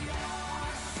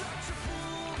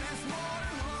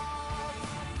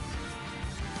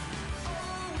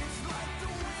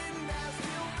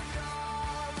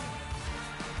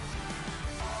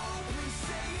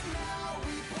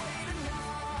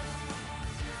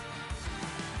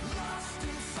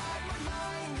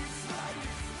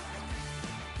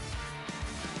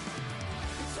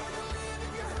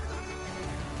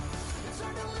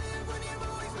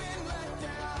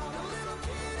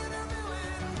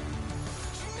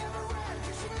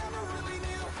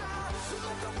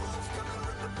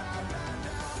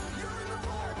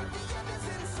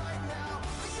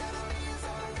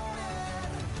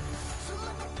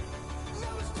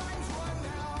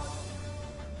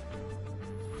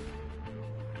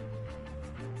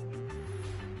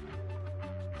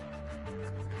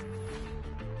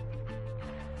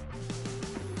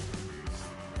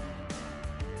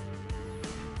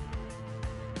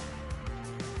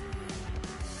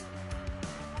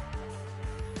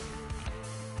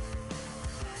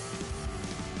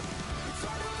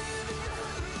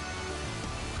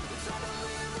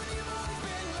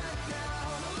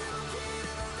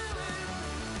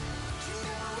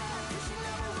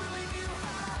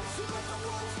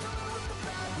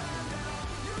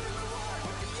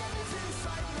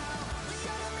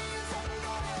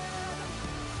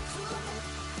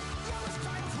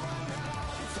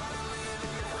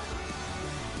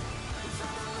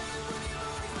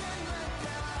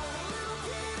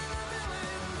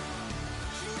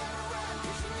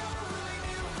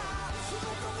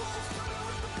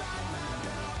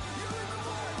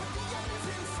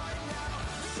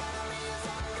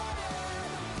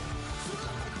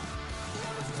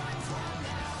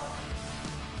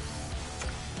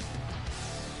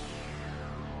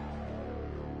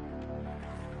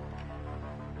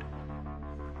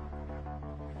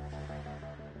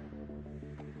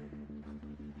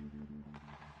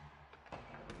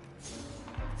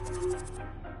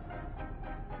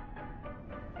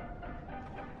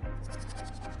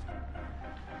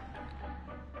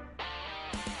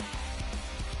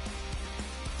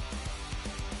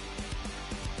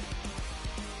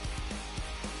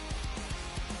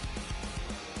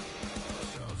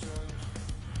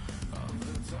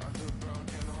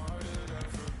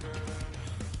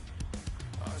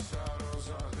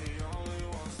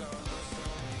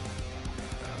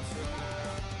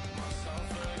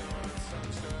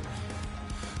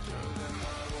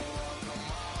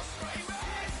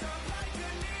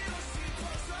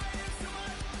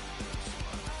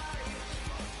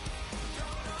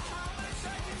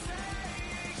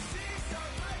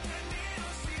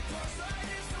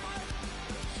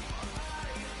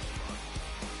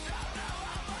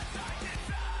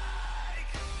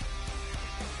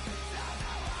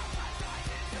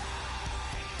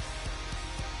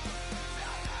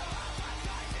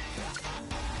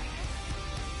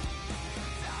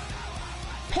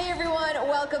 Hey everyone,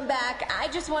 welcome back. I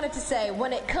just wanted to say,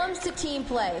 when it comes to team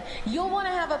play, you'll want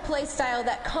to have a play style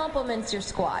that complements your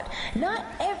squad. Not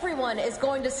everyone is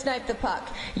going to snipe the puck.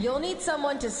 You'll need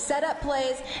someone to set up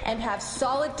plays and have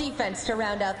solid defense to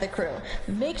round out the crew.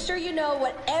 Make sure you know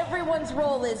what everyone's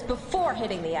role is before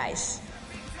hitting the ice.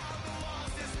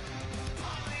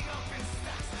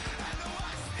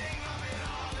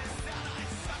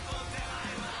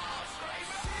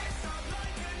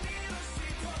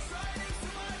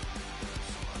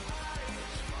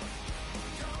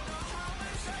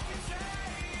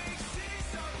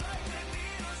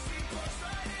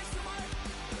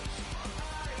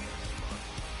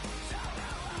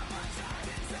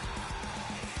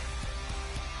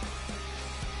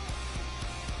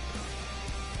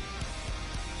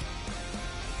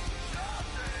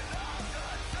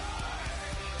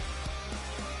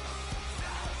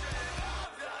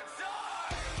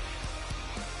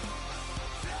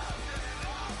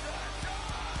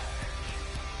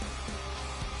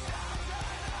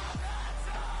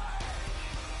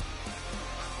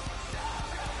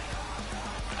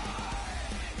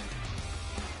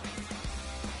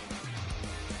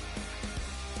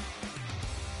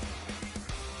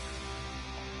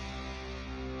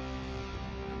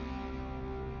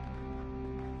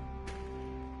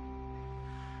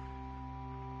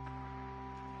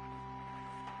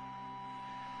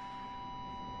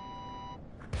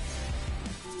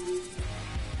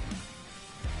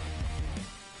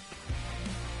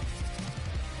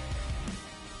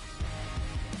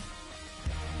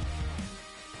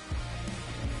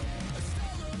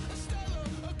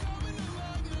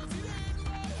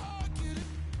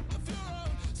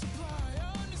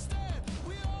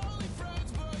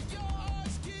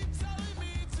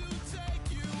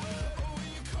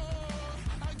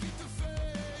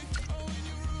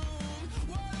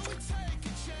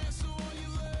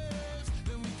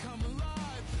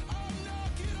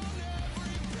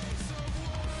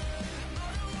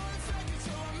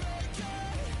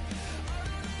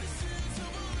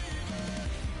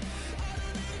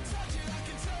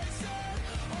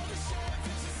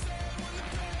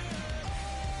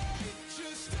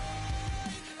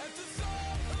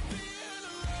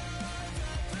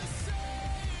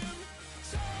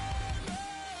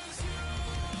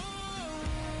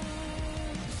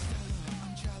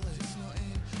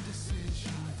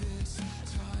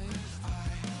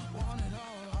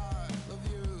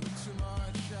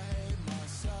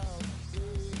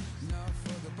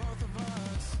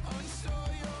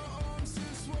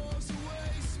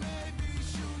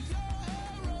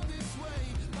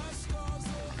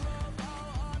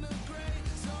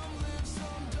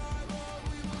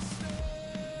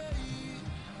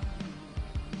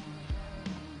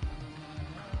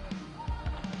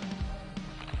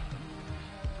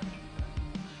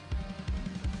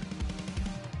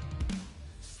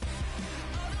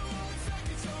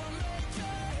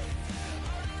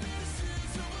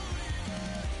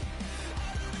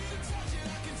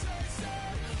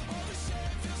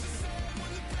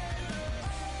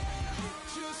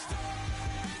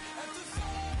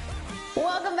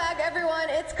 Welcome back, everyone.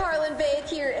 It's Carlin Baith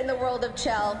here in the world of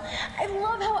Chell. I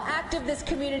love how active this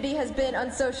community has been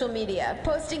on social media,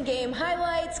 posting game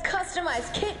highlights,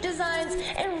 customized kit designs,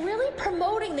 and really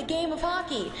promoting the game of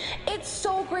hockey. It's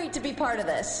so great to be part of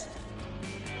this.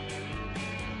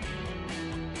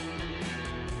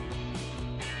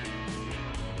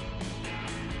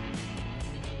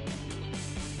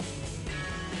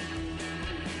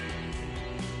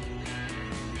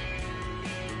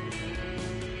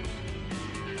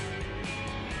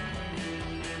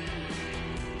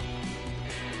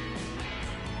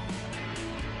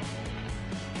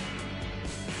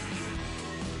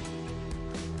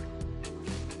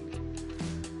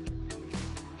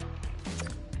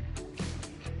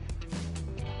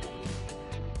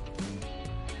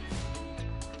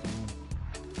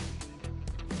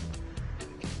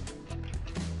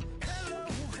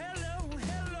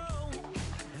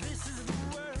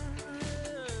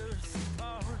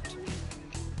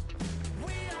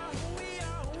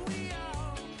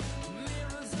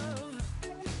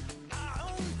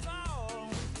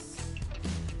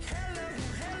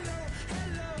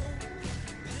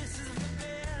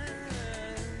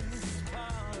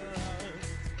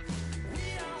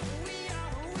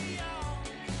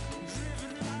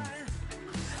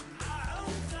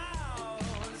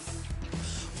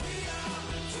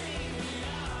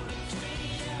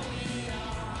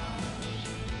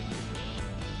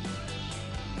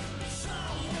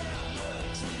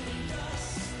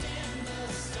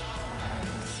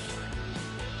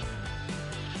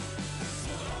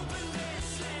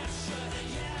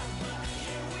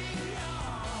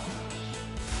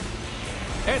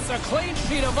 It's a clean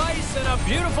sheet of ice and a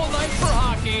beautiful night for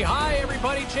hockey. Hi,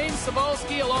 everybody. James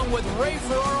Cybulski along with Ray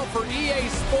Ferraro for EA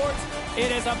Sports.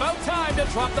 It is about time to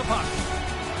drop the puck.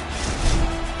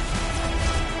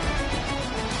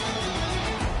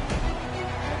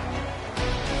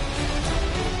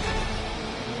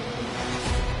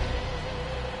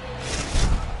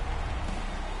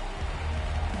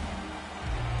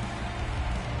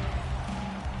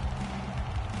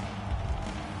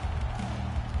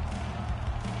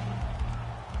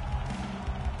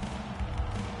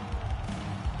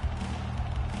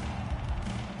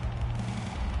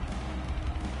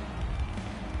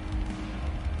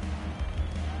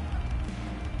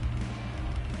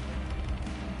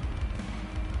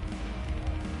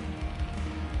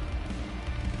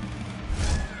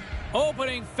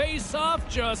 Opening face-off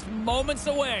just moments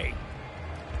away.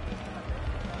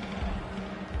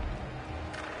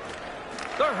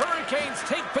 The Hurricanes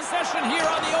take possession here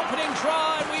on the opening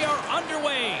draw, and we are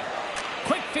underway.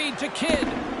 Quick feed to Kidd.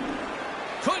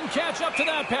 Couldn't catch up to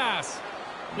that pass.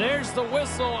 There's the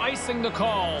whistle icing the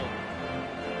call.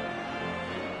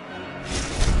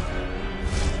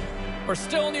 We're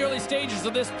still in the early stages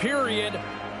of this period.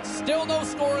 Still no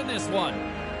score in this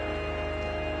one.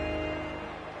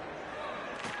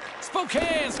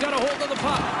 Spokane's got a hold of the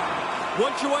puck.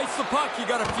 Once you ice the puck, you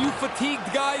got a few fatigued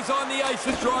guys on the ice.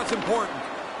 This draw is important.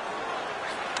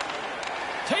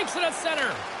 Takes it at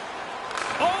center.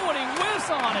 Oh, and he whiffs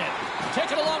on it.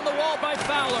 Taken along the wall by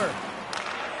Fowler.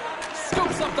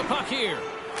 Scoops up the puck here.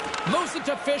 Moves it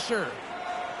to Fisher.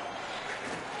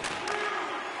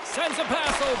 Sends a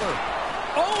pass over.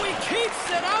 Oh, he keeps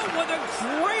it out with a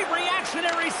great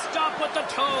reactionary stop with the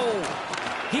toe.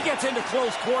 He gets into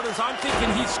close quarters. I'm thinking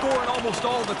he's scoring almost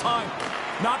all the time.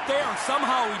 Not there.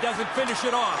 Somehow he doesn't finish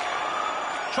it off.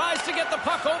 Tries to get the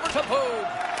puck over to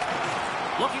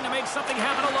Poog. Looking to make something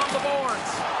happen along the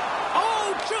boards.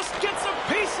 Oh, just gets a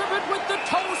piece of it with the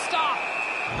toe stop.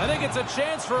 I think it's a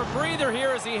chance for a breather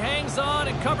here as he hangs on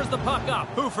and covers the puck up.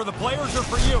 Who, for the players or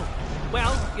for you?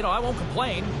 Well, you know, I won't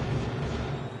complain.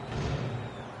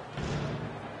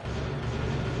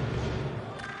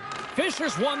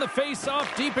 Fisher's won the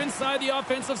face-off deep inside the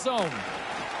offensive zone.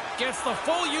 Gets the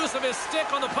full use of his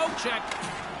stick on the poke check.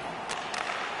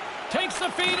 Takes the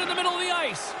feed in the middle of the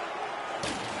ice.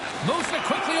 Moves it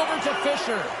quickly over to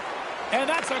Fisher. And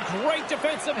that's a great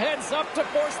defensive heads-up to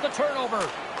force the turnover.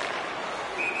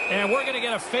 And we're going to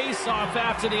get a face-off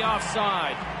after the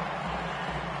offside.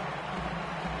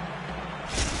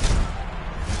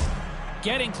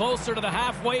 Getting closer to the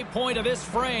halfway point of this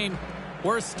frame.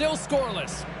 We're still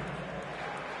scoreless.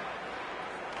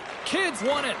 Kidd's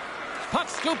won it. Puck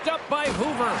scooped up by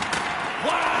Hoover.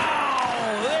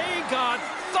 Wow! They got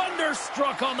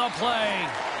thunderstruck on the play.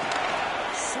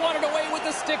 Swatted away with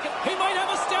the stick. He might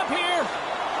have a step here.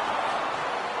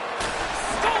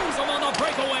 Stones him on the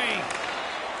breakaway.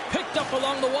 Picked up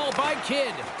along the wall by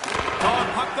Kidd. Oh,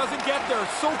 puck doesn't get there.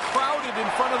 So crowded in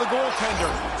front of the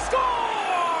goaltender.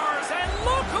 Scores! And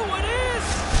look who it is!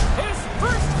 His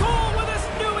first goal with his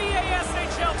new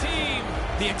EASHL team.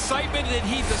 The excitement that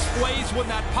he displays when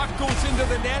that puck goes into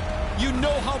the net, you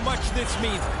know how much this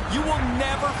means. You will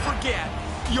never forget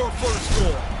your first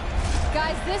goal.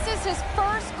 Guys, this is his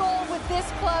first goal with this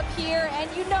club here, and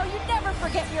you know you never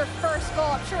forget your first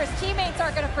goal. I'm sure his teammates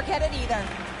aren't going to forget it either.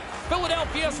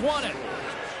 Philadelphia's won it.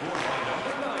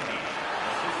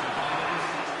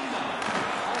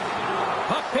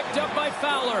 Puck picked up by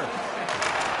Fowler.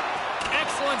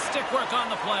 Excellent stick work on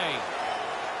the play.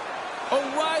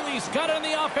 O'Reilly's got it on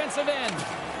the offensive end.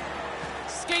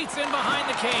 Skates in behind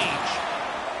the cage.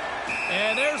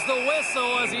 And there's the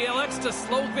whistle as he elects to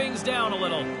slow things down a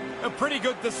little. A pretty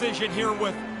good decision here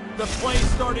with the play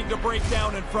starting to break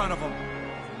down in front of him.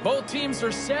 Both teams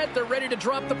are set. They're ready to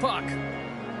drop the puck.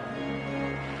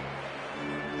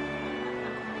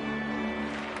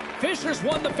 Fisher's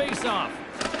won the faceoff.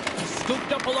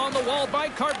 Scooped up along the wall by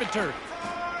Carpenter.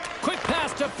 Quick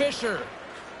pass to Fisher.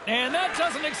 And that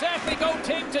doesn't exactly go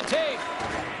tape to tape.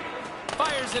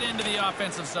 Fires it into the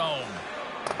offensive zone.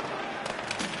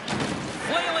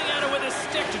 Flailing at it with his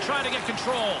stick to try to get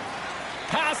control.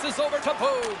 Passes over to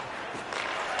Poog.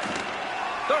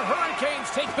 The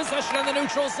Hurricanes take possession in the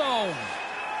neutral zone.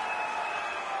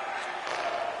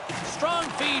 Strong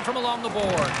feed from along the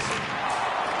boards.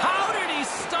 How did he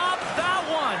stop that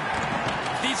one?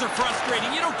 These are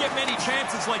frustrating. You don't get many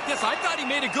chances like this. I thought he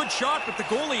made a good shot, but the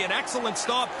goalie, an excellent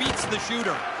stop, beats the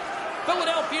shooter.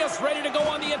 Philadelphia's ready to go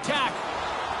on the attack.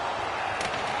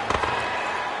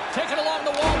 Taken along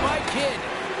the wall by Kidd.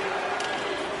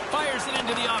 Fires it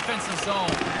into the offensive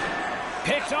zone.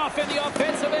 Picked off in the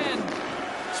offensive end.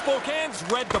 Spokane's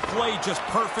read the play just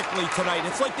perfectly tonight.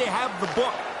 It's like they have the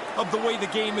book of the way the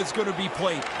game is going to be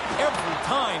played. Every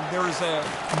time there is a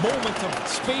moment of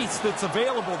space that's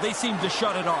available, they seem to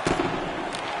shut it off.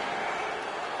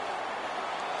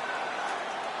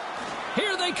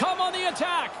 Here they come on the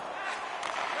attack.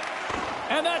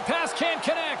 And that pass can't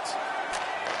connect.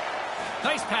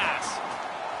 Nice pass.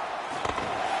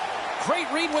 Great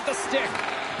read with the stick.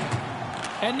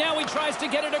 And now he tries to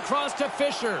get it across to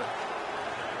Fisher.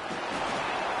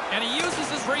 And he uses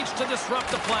his reach to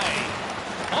disrupt the play.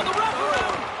 On the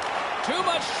wraparound. Too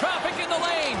much traffic in the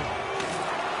lane.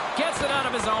 Gets it out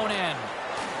of his own end.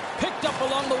 Picked up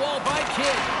along the wall by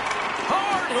Kidd.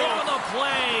 Hard hit on the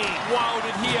play. Wow,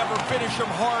 did he ever finish him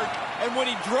hard. And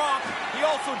when he dropped, he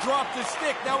also dropped his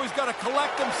stick. Now he's got to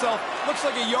collect himself. Looks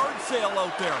like a yard sale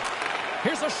out there.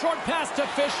 Here's a short pass to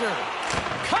Fisher.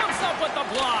 Comes up with the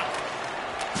block.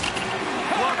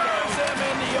 Hammers him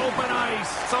in the open ice.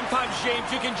 Sometimes, James,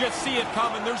 you can just see it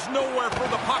coming. There's nowhere for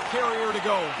the puck carrier to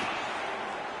go.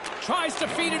 Tries to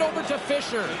feed it over to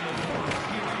Fisher.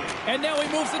 And now he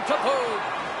moves it to Pogue.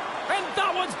 And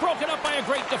that one's broken up by a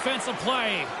great defensive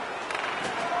play.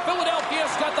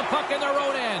 Philadelphia's got the puck in their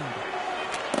own end.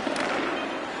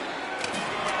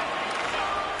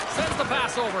 Sends the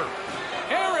pass over.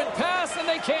 Errant pass, and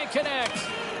they can't connect.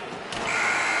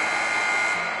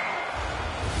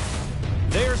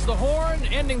 There's the horn,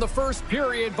 ending the first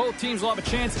period. Both teams will have a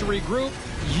chance to regroup.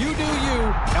 You do you,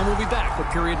 and we'll be back with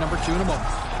period number 2 in a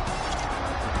moment.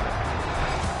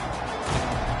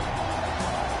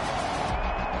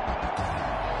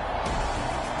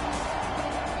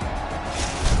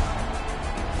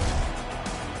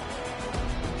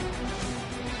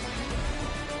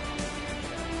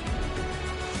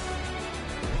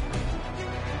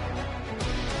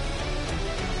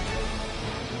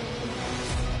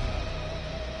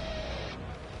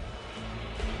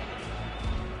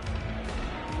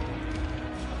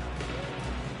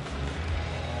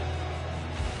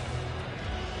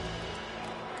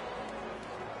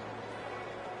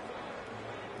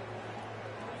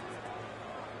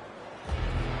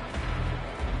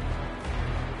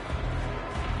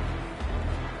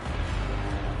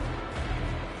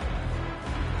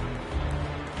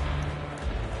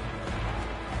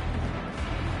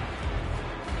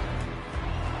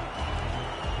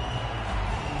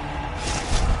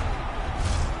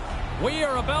 We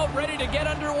are about ready to get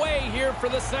underway here for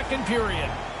the second period.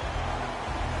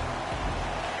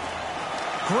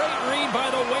 Great read by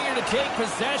the winger to take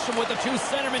possession with the two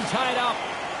centermen tied up.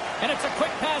 And it's a quick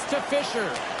pass to Fisher.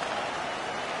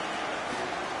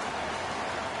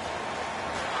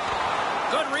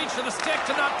 Good reach to the stick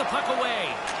to knock the puck away.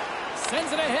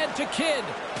 Sends it ahead to Kidd.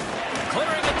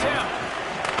 Clearing attempt.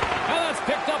 And that's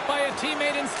picked up by a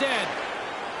teammate instead.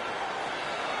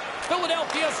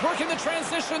 Philadelphia's working the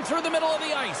transition through the middle of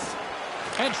the ice.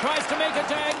 And tries to make a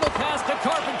diagonal pass to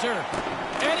Carpenter.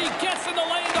 And he gets in the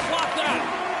lane to block that.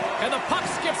 And the puck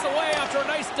skips away after a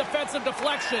nice defensive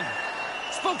deflection.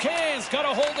 Spokane's got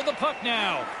a hold of the puck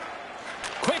now.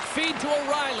 Quick feed to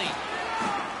O'Reilly.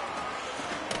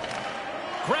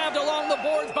 Grabbed along the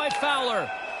boards by Fowler.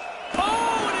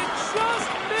 Oh, and it just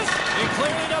missed. He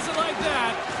clearly doesn't like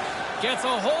that. Gets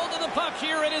a hold of the puck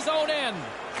here at his own end.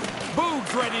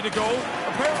 Boog's ready to go.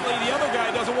 Apparently the other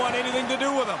guy doesn't want anything to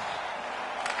do with him.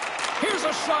 Here's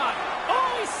a shot.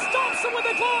 Oh, he stops him with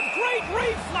a glove. Great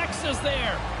reflexes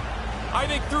there. I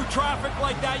think through traffic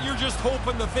like that, you're just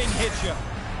hoping the thing hits you.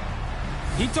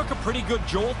 He took a pretty good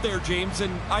jolt there, James,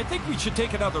 and I think we should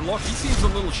take another look. He seems a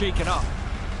little shaken up.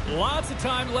 Lots of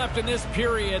time left in this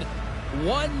period.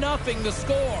 1-0 the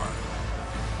score.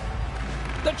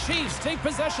 The Chiefs take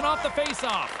possession off the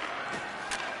faceoff.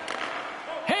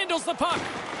 Handles the puck.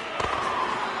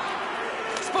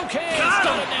 Spokane's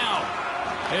got it now.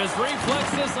 His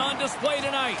reflexes on display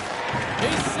tonight.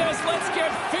 He says, let's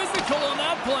get physical on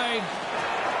that play.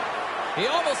 He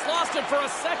almost lost it for a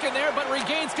second there, but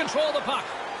regains control of the puck.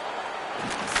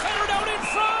 Centered out in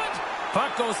front.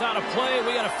 Puck goes out of play.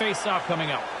 We got a face-off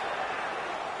coming up.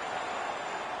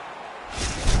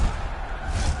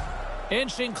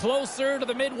 Inching closer to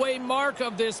the midway mark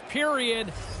of this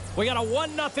period. We got a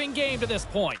 1-0 game to this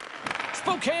point.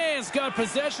 Spokane's got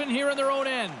possession here in their own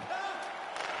end.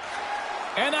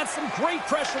 And that's some great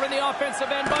pressure in the offensive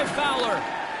end by Fowler.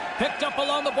 Picked up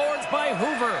along the boards by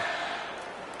Hoover.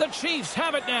 The Chiefs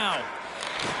have it now.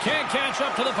 Can't catch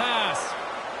up to the pass.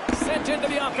 Sent into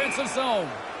the offensive zone.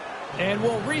 And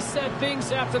we'll reset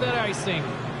things after that icing.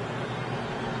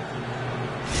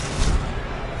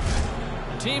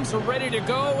 Teams are ready to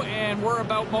go, and we're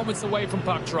about moments away from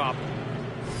puck drop.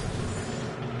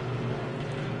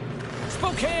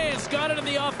 Spokane's got it in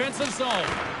the offensive zone.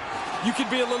 You can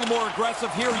be a little more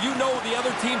aggressive here. You know the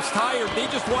other team's tired. They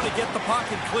just want to get the puck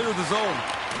and clear the zone.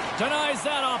 Denies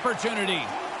that opportunity.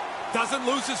 Doesn't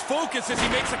lose his focus as he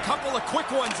makes a couple of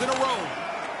quick ones in a row.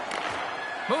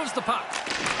 Moves the puck.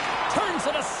 Turns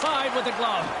it aside with the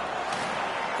glove.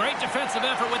 Great defensive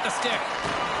effort with the stick.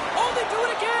 Oh, they do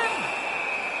it again!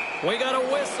 We got a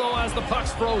whistle as the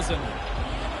puck's frozen.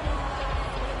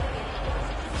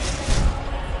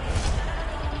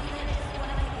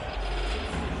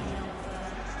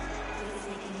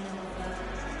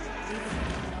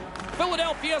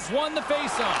 Philadelphia's won the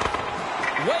faceoff.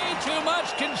 Way too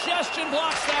much congestion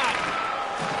blocks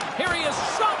that. Here he is,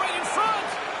 shot right in front.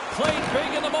 Played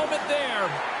big in the moment there.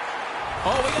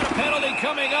 Oh, we got a penalty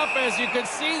coming up, as you could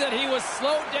see that he was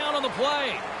slowed down on the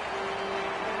play.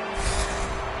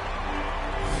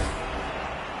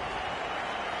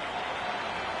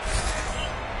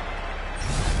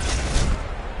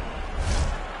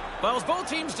 Well, as both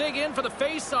teams dig in for the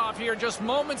face-off here, just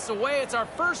moments away, it's our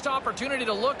first opportunity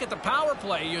to look at the power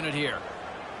play unit here.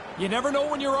 You never know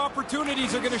when your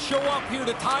opportunities are going to show up here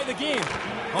to tie the game.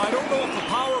 Well, I don't know if the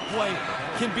power play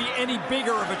can be any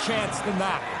bigger of a chance than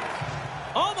that.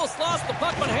 Almost lost the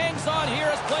puck, but hangs on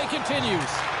here as play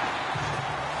continues.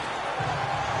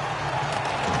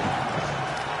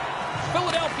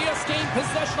 Philadelphia's gained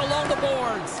possession along the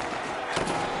boards.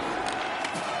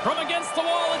 From against the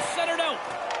wall, it's centered out.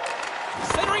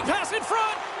 Centering pass in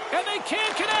front, and they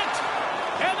can't connect.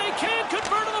 And they can't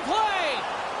convert on the play.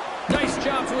 Nice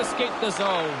job to escape the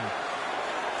zone.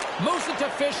 Moves it to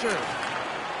Fisher.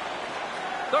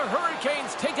 The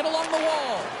Hurricanes take it along the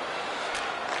wall.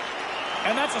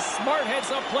 And that's a smart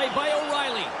heads-up play by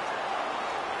O'Reilly.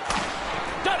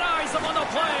 Denies him on the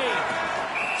play.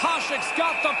 Hasek's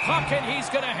got the puck, and he's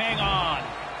going to hang on.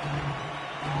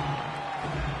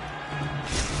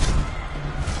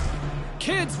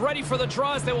 Kids ready for the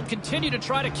draw as they will continue to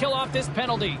try to kill off this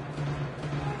penalty.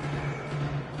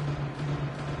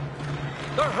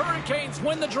 The Hurricanes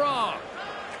win the draw.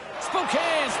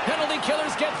 Spokane's penalty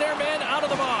killers get their men out of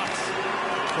the box.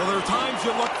 Well, there are times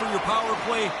you look for your power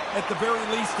play at the very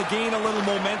least to gain a little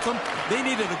momentum. They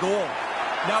needed a goal.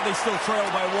 Now they still trail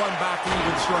by one back to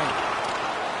even strength.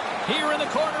 Here in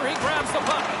the corner, he grabs the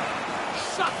puck.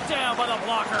 Shut down by the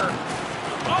blocker.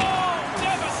 Oh,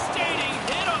 devastating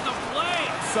hit on the play.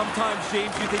 Sometimes,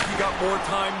 James, you think you got more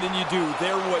time than you do.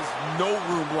 There was no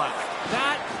room left.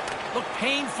 That looked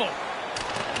painful.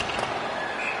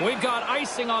 We've got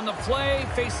icing on the play.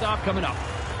 Face-off coming up.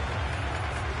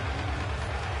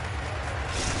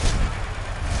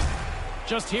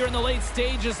 Just here in the late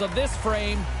stages of this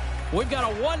frame, we've got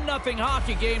a 1-0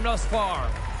 hockey game thus far.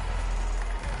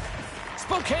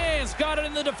 Spokane's got it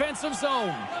in the defensive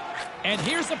zone. And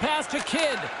here's the pass to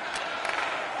Kidd.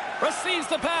 Receives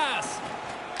the pass.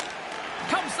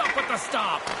 Comes up with the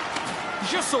stop.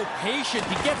 He's just so patient.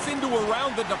 He gets into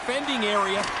around the defending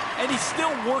area, and he's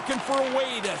still working for a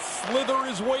way to slither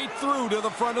his way through to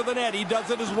the front of the net. He does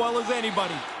it as well as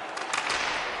anybody.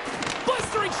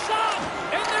 Blistering shot,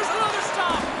 and there's another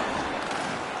stop.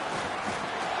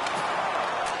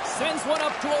 Sends one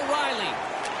up to O'Reilly.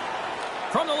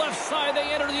 From the left side, they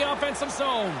enter the offensive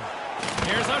zone.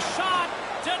 Here's a shot,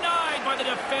 denied by the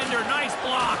defender. Nice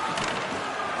block.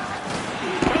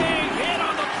 Big hit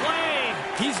on the play.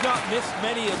 He's not missed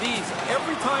many of these.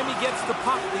 Every time he gets the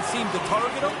puck, they seem to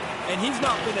target him, and he's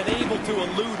not been able to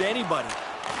elude anybody.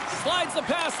 Slides the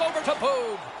pass over to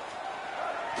Pogue.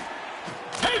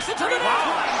 Takes it to the net.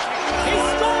 He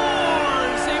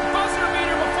scores! A buzzer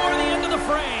beater before the end of the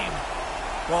frame.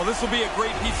 Well, this will be a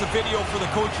great piece of video for the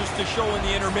coaches to show in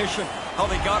the intermission. How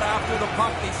they got after the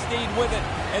puck, they stayed with it,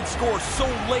 and scored so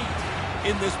late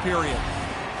in this period.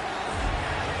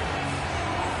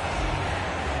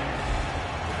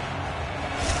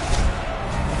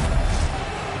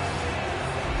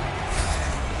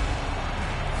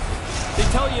 They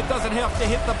tell you it doesn't have to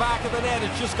hit the back of the net.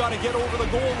 It's just got to get over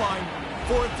the goal line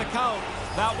for it to count.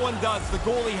 That one does. The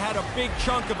goalie had a big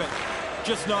chunk of it.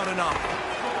 Just not enough.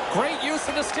 Great use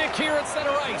of the stick here at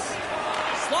center ice.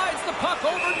 Slides the puck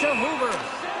over to Hoover.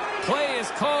 Play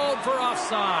is called for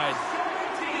offside.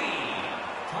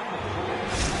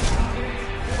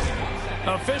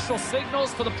 Official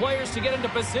signals for the players to get into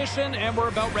position, and we're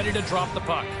about ready to drop the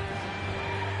puck.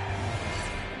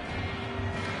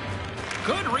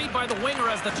 Good read by the winger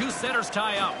as the two centers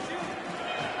tie up.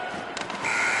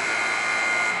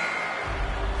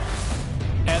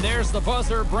 And there's the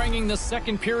buzzer bringing the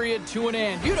second period to an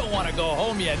end. You don't want to go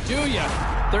home yet, do you?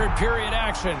 Third period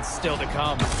action still to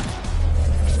come.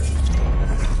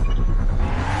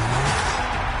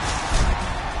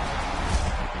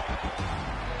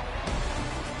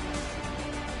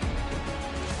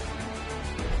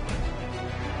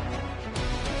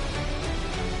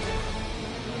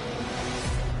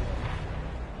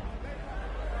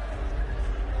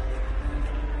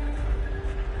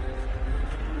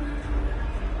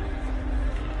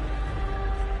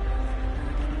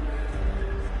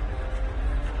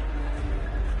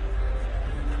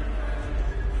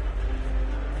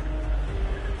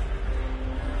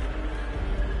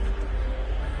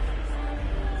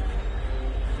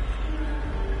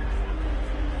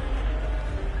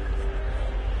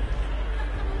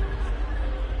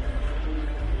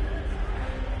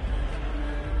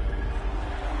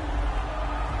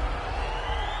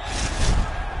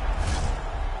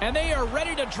 And they are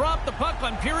ready to drop the puck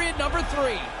on period number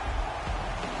 3.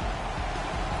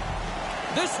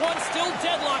 This one's still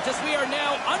deadlocked as we are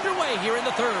now underway here in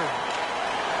the third.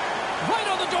 Right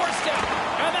on the doorstep.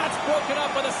 And that's broken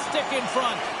up with a stick in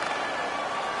front.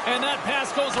 And that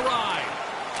pass goes awry.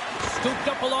 Scooped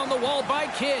up along the wall by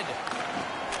Kidd.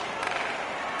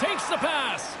 Takes the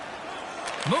pass.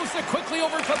 Moves it quickly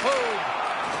over Capoue.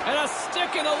 And a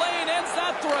stick in the lane ends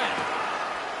that threat.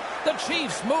 The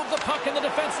Chiefs move the puck in the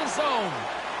defensive zone.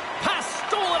 Pass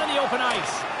stolen in the open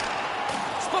ice.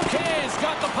 Spokane's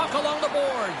got the puck along the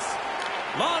boards.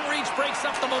 Long reach breaks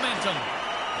up the momentum.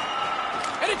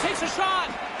 And it takes a shot.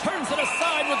 Turns it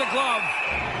aside with the glove.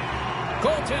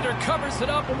 Goaltender covers it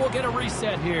up and we'll get a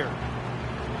reset here.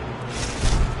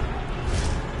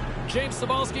 James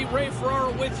Cybulski, Ray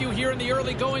Ferraro with you here in the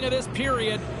early going of this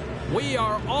period. We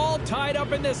are all tied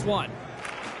up in this one.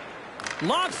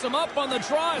 Locks them up on the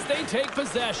draw as they take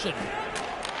possession.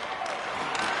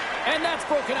 And that's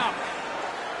broken up.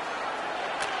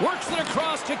 Works it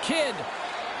across to Kidd.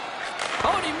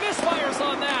 Oh, and he misfires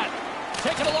on that.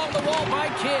 Taken along the wall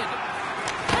by Kidd.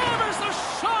 Hammers the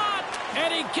shot! And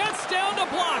he gets down to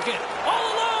block it. All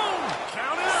alone!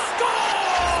 Count it up!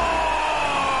 Scores!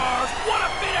 What a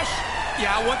finish!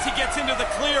 Yeah, once he gets into the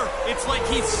clear, it's like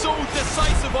he's so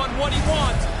decisive on what he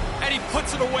wants, and he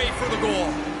puts it away for the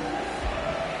goal.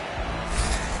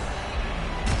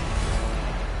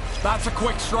 That's a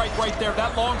quick strike right there.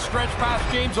 That long stretch pass,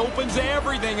 James, opens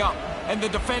everything up. And the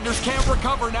defenders can't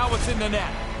recover. Now it's in the net.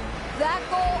 That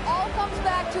goal all comes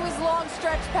back to his long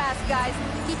stretch pass, guys.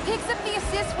 He picks up the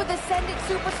assist with ascendant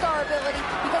superstar ability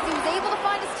because he was able to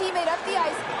find his teammate up the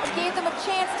ice and gave them a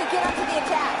chance to get up to the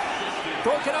attack.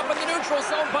 Broken up in the neutral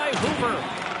zone by Hoover.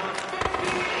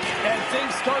 And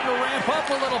things starting to ramp up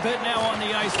a little bit now on the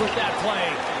ice with that play.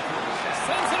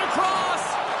 Sends it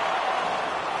across.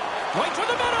 Right to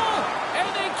the middle. And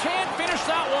they can't finish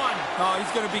that one. Oh, he's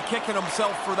going to be kicking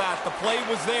himself for that. The play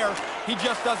was there. He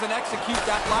just doesn't execute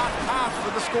that last pass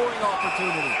for the scoring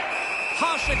opportunity.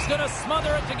 Hasek's going to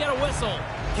smother it to get a whistle.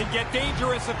 Can get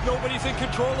dangerous if nobody's in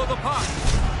control of the puck.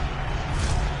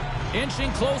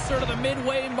 Inching closer to the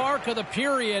midway mark of the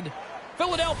period.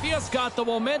 Philadelphia's got the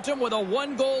momentum with a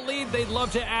 1-goal lead. They'd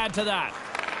love to add to that.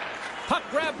 Puck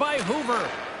grab by Hoover.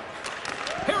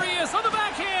 Here he is on the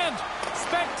backhand.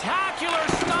 Spectacular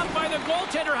stop by the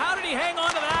goaltender. How did he hang on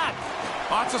to that?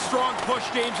 That's a strong push,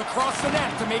 James, across the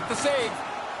net to make the save.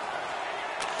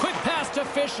 Quick pass to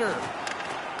Fisher.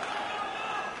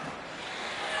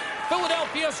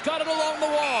 Philadelphia's got it along the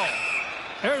wall.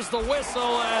 There's the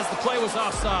whistle as the play was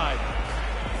offside.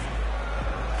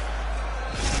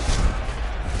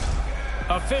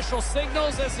 Official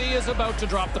signals as he is about to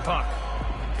drop the puck.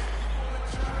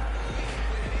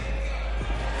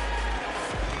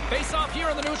 Face off here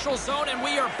in the neutral zone, and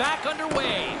we are back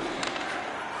underway.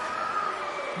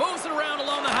 Moves it around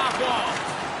along the half wall.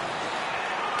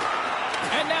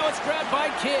 And now it's grabbed by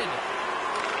Kidd.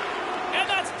 And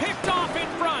that's picked off in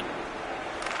front.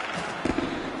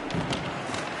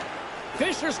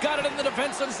 Fisher's got it in the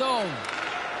defensive zone.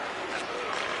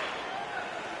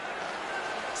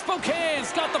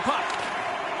 Spokane's got the puck.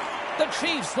 The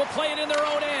Chiefs will play it in their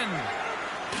own end.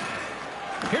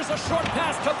 Here's a short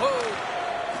pass to Capoue.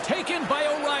 Taken by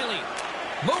O'Reilly.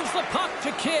 Moves the puck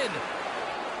to Kidd.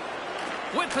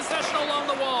 With possession along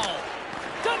the wall.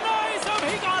 Denies him.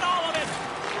 He got all of it.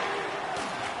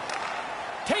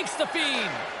 Takes the feed.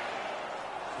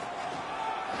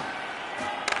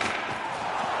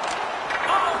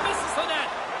 Oh, misses the net.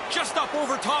 Just up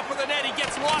over top of the net. He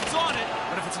gets lots on it.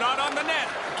 But if it's not on the net,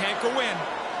 it can't go in.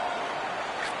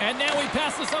 And now he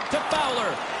passes up to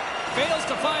Fowler. Fails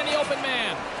to find the open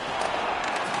man.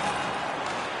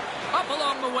 Up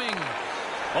along the wing.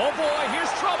 Oh boy,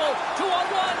 here's trouble.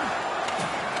 2-on-1.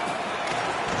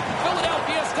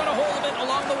 Philadelphia's got a hold of it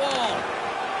along the wall.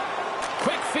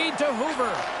 Quick feed to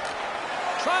Hoover.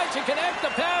 Tried to connect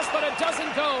the pass, but it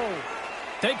doesn't go.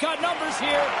 They've got numbers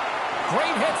here.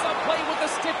 Great hits up play with the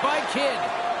stick by Kidd.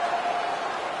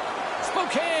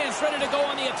 Spokane's ready to go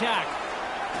on the attack.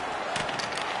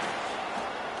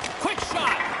 Quick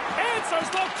shot.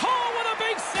 Answers the call with a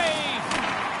big save.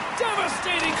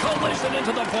 Devastating collision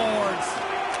into the boards.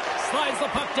 Slides the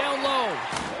puck down low.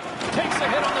 Takes a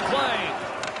hit on the play.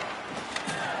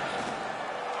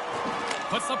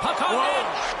 Puts the puck on in.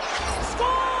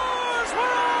 Scores!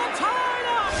 We're all tied!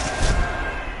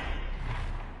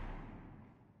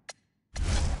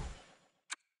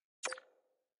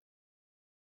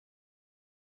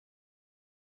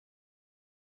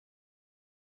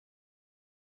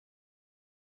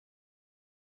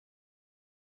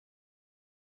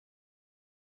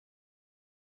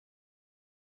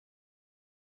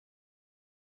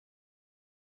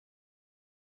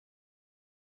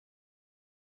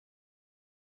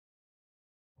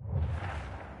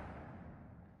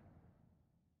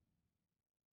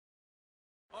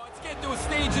 Let's get to a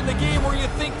stage in the game where you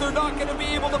think they're not going to be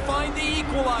able to find the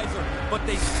equalizer, but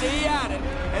they stay at it,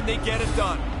 and they get it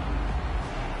done.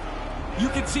 You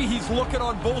can see he's looking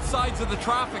on both sides of the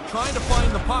traffic, trying to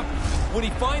find the puck. When he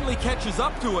finally catches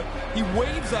up to it, he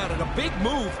waves at it. A big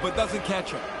move, but doesn't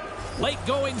catch it. Late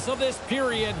goings of this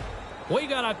period. We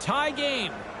got a tie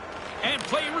game. And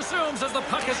play resumes as the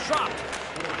puck is dropped.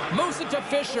 Moves it to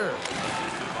Fisher.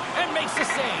 And makes the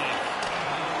save.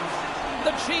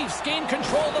 The Chiefs gain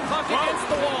control of the puck against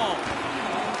the wall.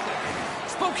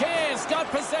 Spokane's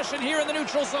got possession here in the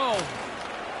neutral zone.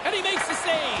 And he makes the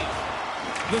save.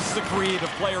 This is a creative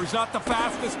player. He's not the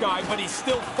fastest guy, but he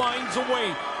still finds a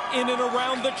way in and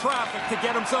around the traffic to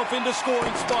get himself into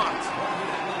scoring spots.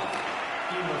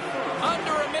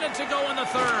 Under a minute to go in the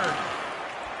third.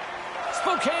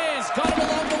 Spokane's got him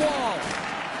along the wall.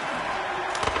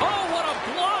 Oh, what a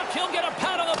block. He'll get a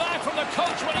pat on the back from the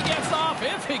coach when he gets off,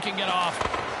 if he can get off.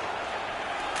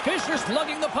 Fisher's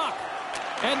lugging the puck.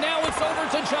 And now it's over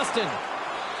to Justin.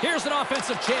 Here's an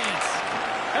offensive chance.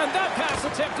 And that pass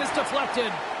attempt is deflected.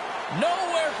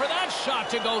 Nowhere for that shot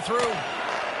to go through.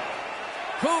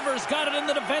 Hoover's got it in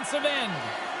the defensive end.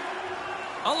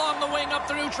 Along the wing up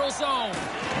the neutral zone.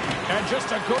 And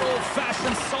just a good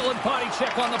old-fashioned solid body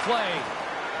check on the play.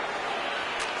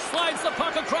 Slides the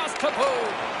puck across Capu.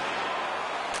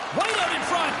 Right out in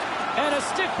front. And a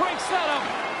stick break setup.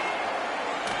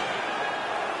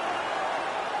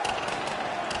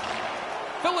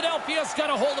 Philadelphia's got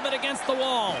a hold of it against the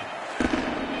wall.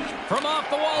 From off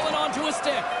the wall and onto a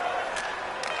stick.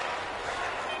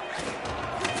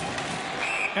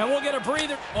 And we'll get a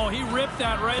breather. Oh, he ripped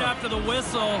that right after the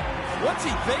whistle. What's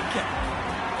he thinking?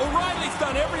 O'Reilly's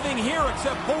done everything here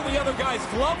except pull the other guy's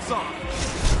gloves off.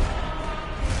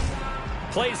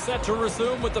 Play set to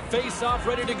resume with the face-off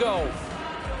ready to go.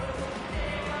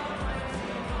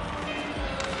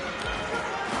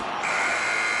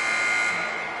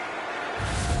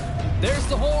 There's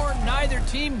the horn. Neither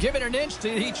team giving an inch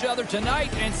to each other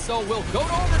tonight, and so we'll go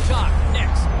to overtime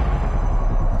next.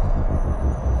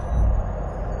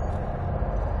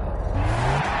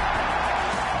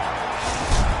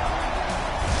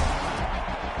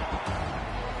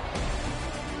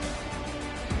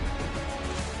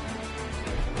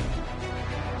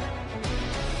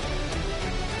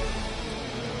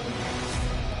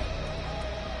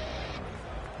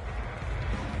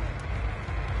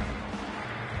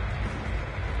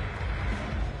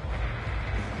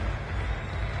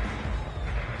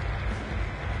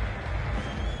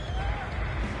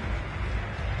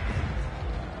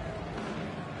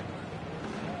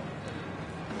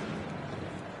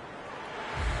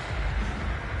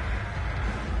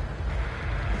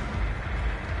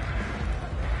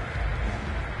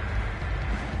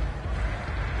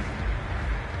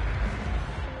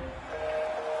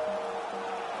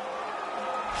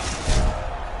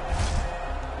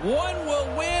 One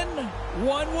will win,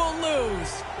 one will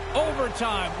lose.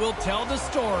 Overtime will tell the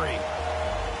story.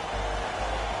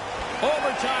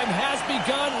 Overtime has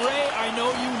begun. Ray, I know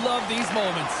you love these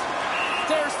moments.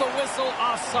 There's the whistle.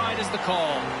 Offside is the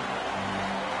call.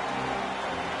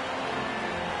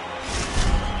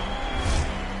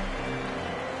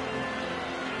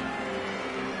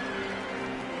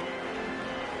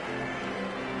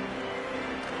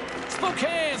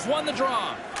 Spokane's won the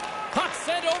draw. Puck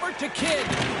sent over to Kidd.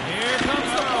 Here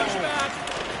comes the pushback.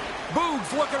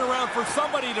 Boog's looking around for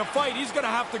somebody to fight. He's going to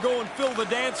have to go and fill the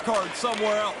dance card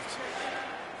somewhere else.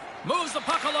 Moves the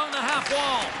puck along the half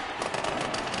wall.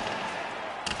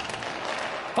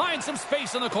 Finds some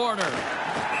space in the corner.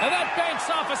 And that banks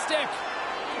off a stick.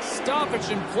 Stoppage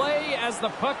in play as the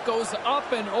puck goes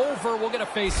up and over. We'll get a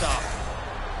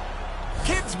face-off.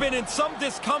 Kidd's been in some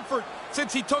discomfort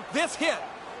since he took this hit.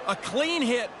 A clean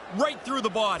hit right through the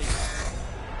body.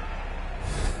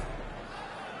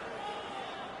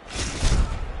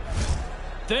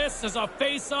 This is a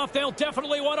face-off they'll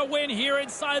definitely want to win here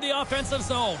inside the offensive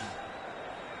zone.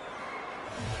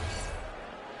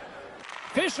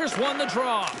 Fisher's won the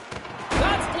draw.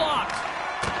 That's blocked.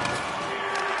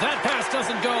 That pass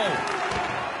doesn't go.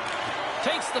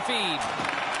 Takes the feed.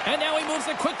 And now he moves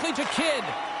it quickly to Kidd.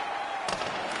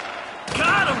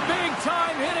 Got a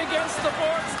big-time hit against the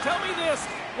boards. Tell me this.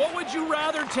 What would you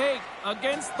rather take?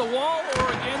 Against the wall or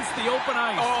against the open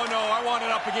ice? Oh, no, I want it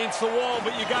up against the wall,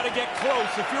 but you got to get close.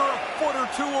 If you're a foot or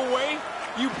two away,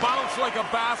 you bounce like a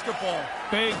basketball.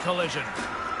 Big collision.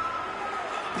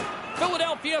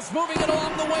 Philadelphia's moving it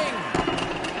along the wing.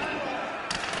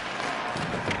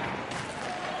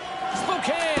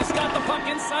 Spokane's got the puck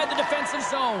inside the defensive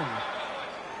zone.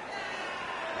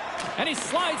 And he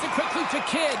slides it quickly to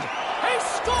Kidd. He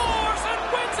scores and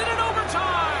wins it in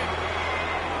overtime.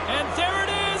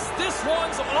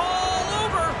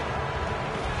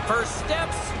 First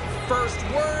steps, first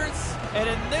words, and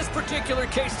in this particular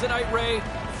case tonight, Ray,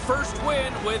 first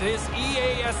win with his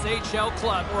EASHL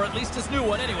club, or at least his new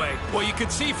one anyway. Well, you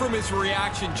could see from his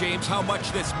reaction, James, how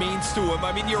much this means to him.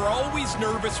 I mean, you're always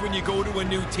nervous when you go to a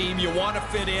new team. You want to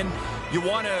fit in. You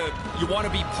want to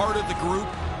be part of the group.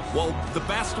 Well, the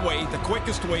best way, the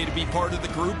quickest way to be part of the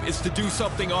group is to do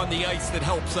something on the ice that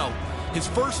helps out. His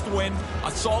first win,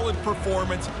 a solid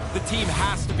performance. The team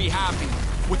has to be happy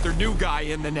with their new guy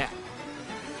in the net.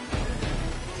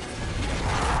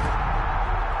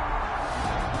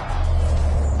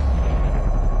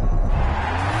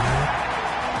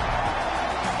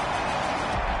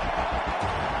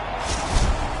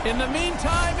 In the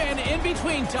meantime and in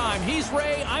between time, he's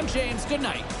Ray, I'm James. Good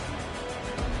night.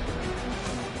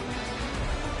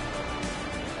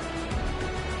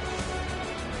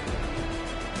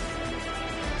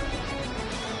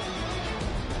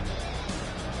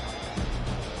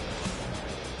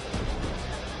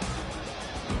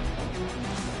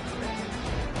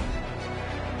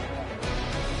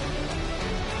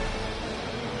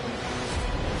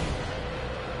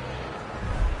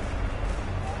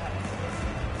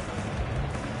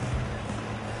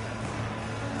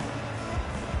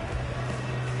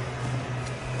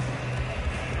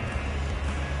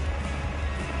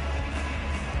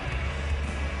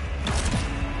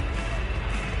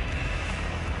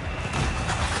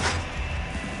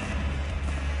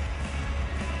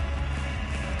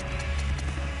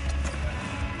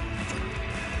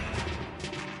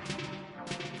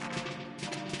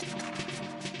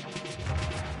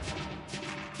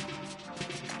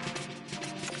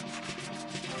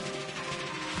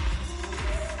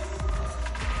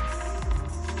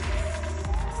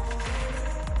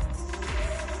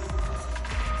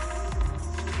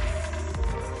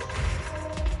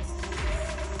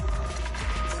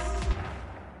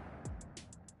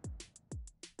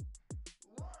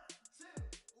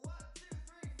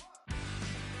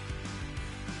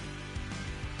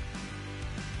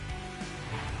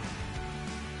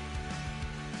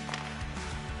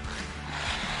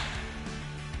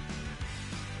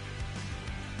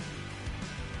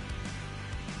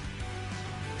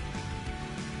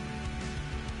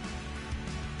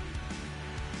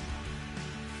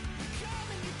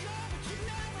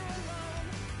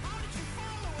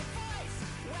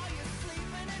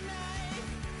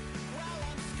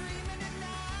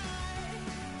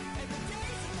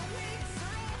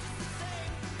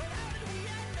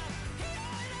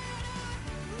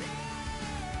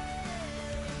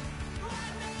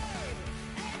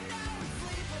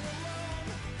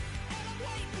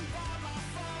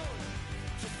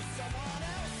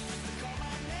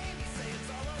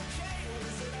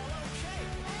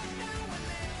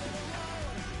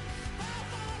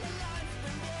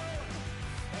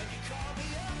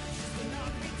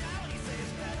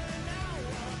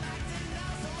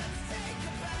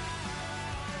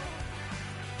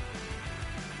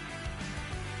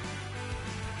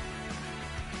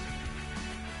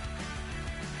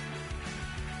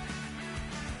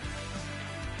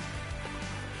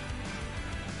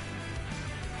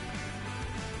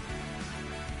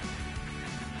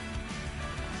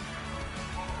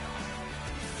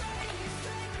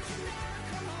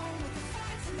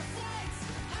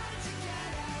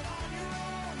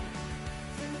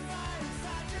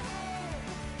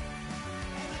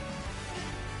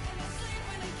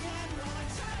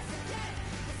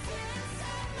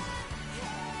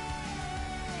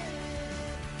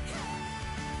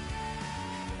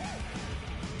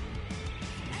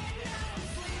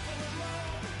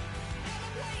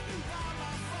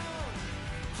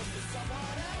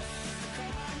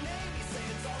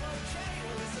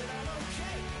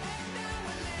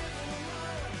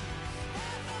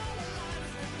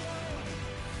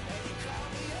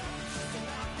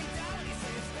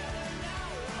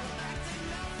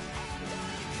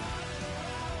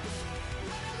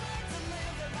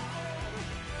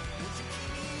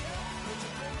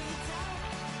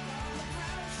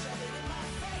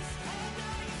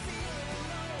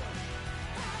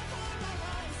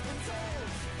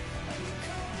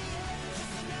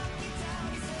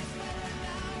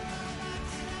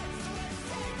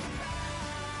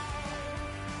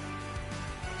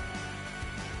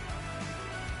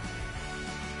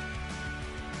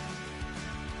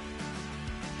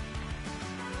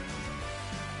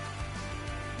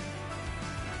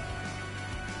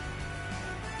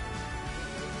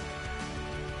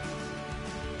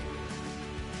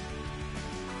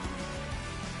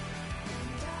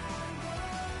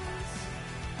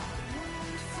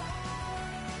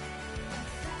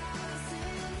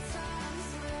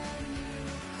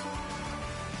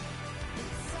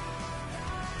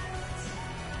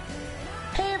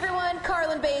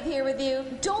 Carlin Bathe here with you.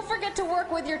 Don't forget to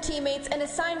work with your teammates and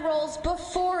assign roles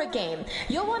before a game.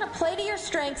 You'll want to play to your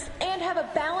strengths and have a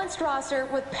balanced roster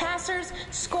with passers,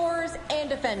 scorers, and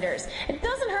defenders. It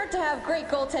doesn't hurt to have great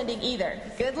goaltending either.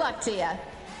 Good luck to ya.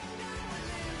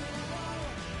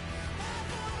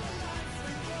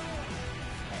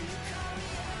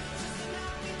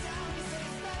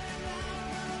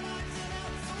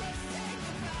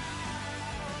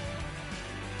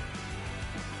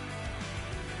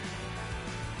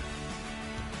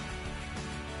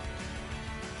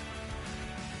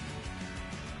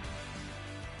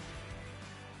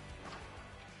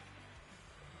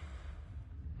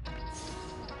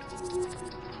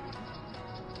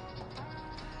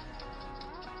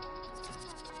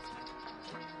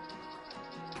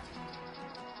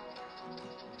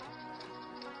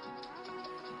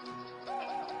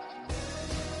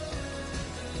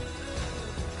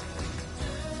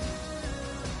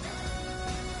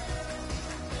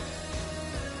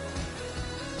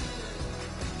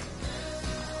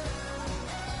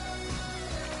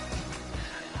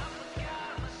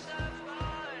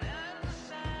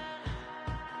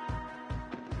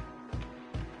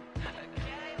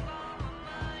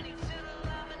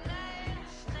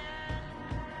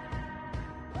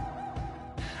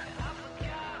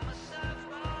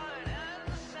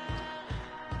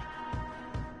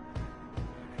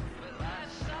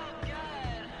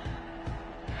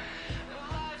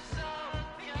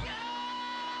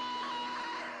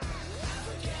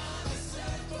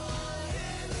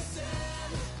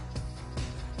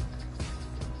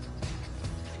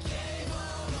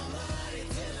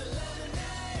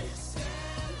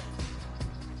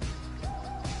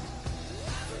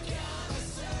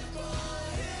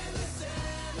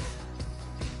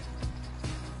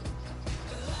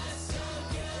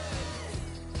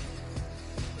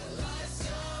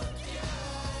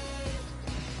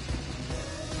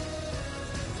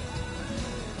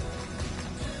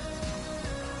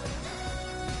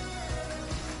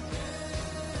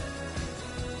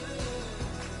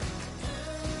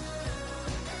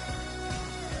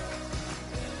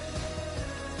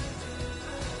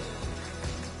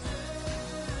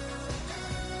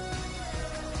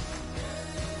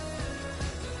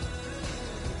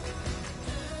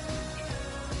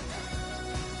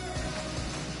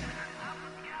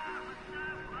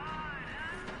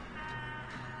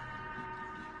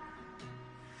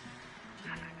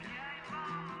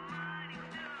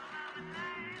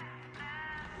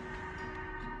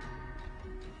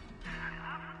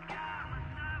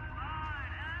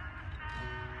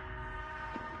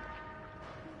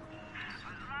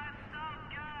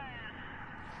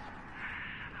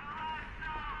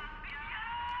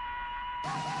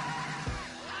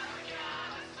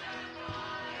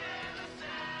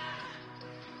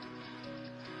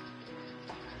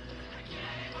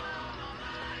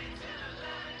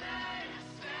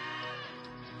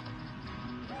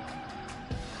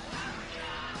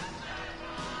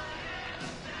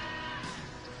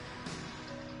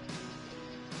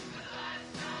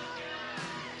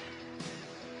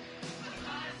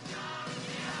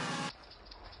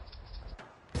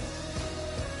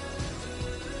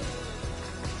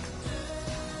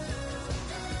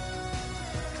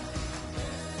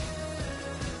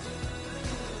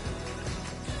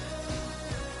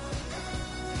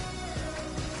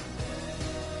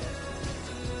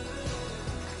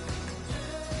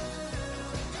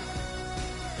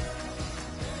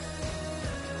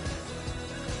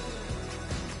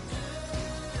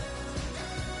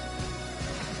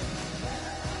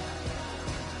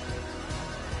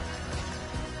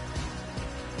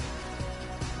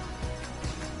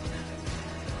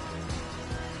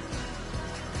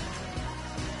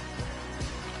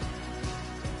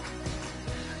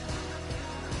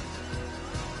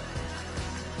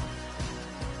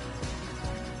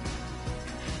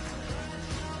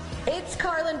 It's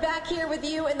Carlin back here with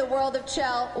you in the world of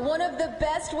Chell. One of the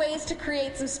best ways to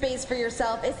create some space for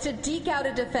yourself is to deke out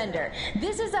a defender.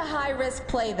 This is a high-risk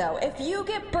play, though. If you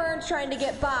get burned trying to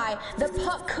get by, the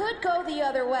puck could go the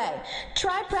other way.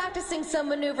 Try practicing some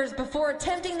maneuvers before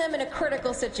attempting them in a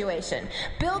critical situation.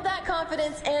 Build that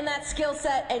confidence and that skill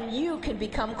set, and you can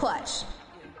become clutch.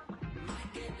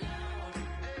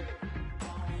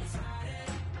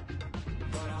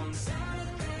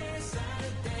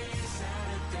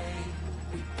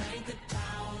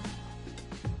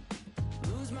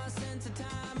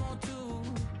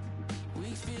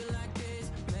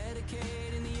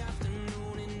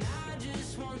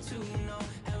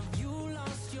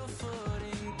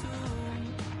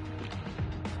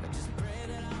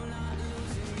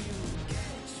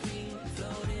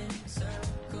 Floating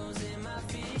circles in my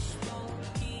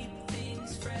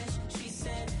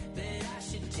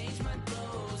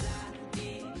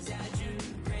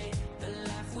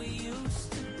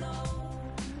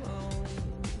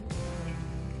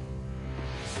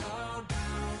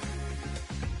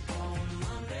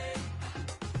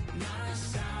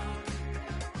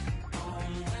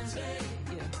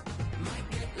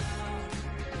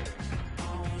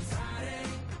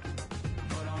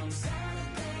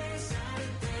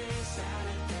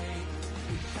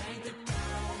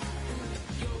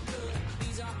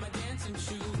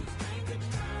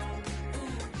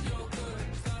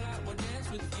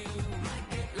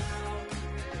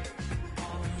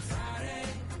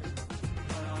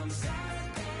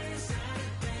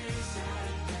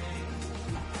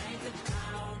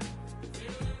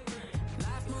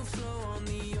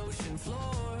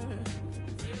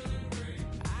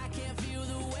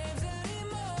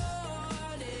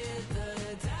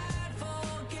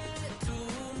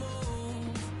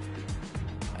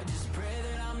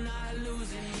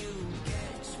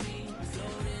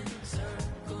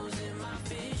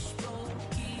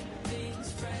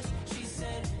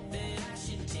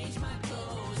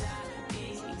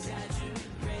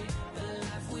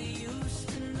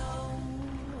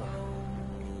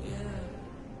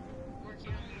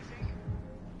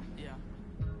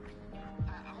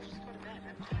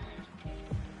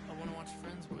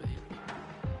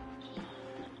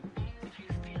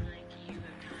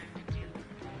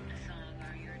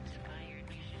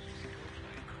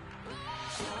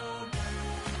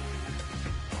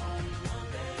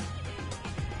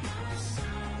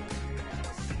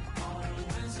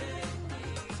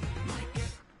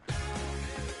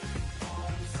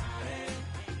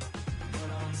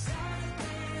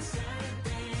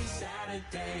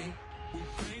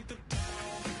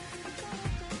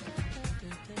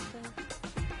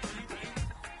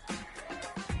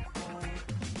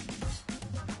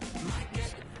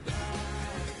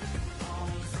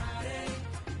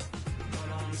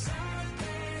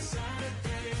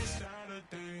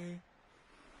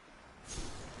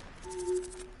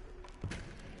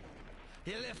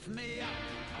You lift me up,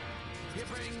 you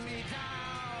bring me down.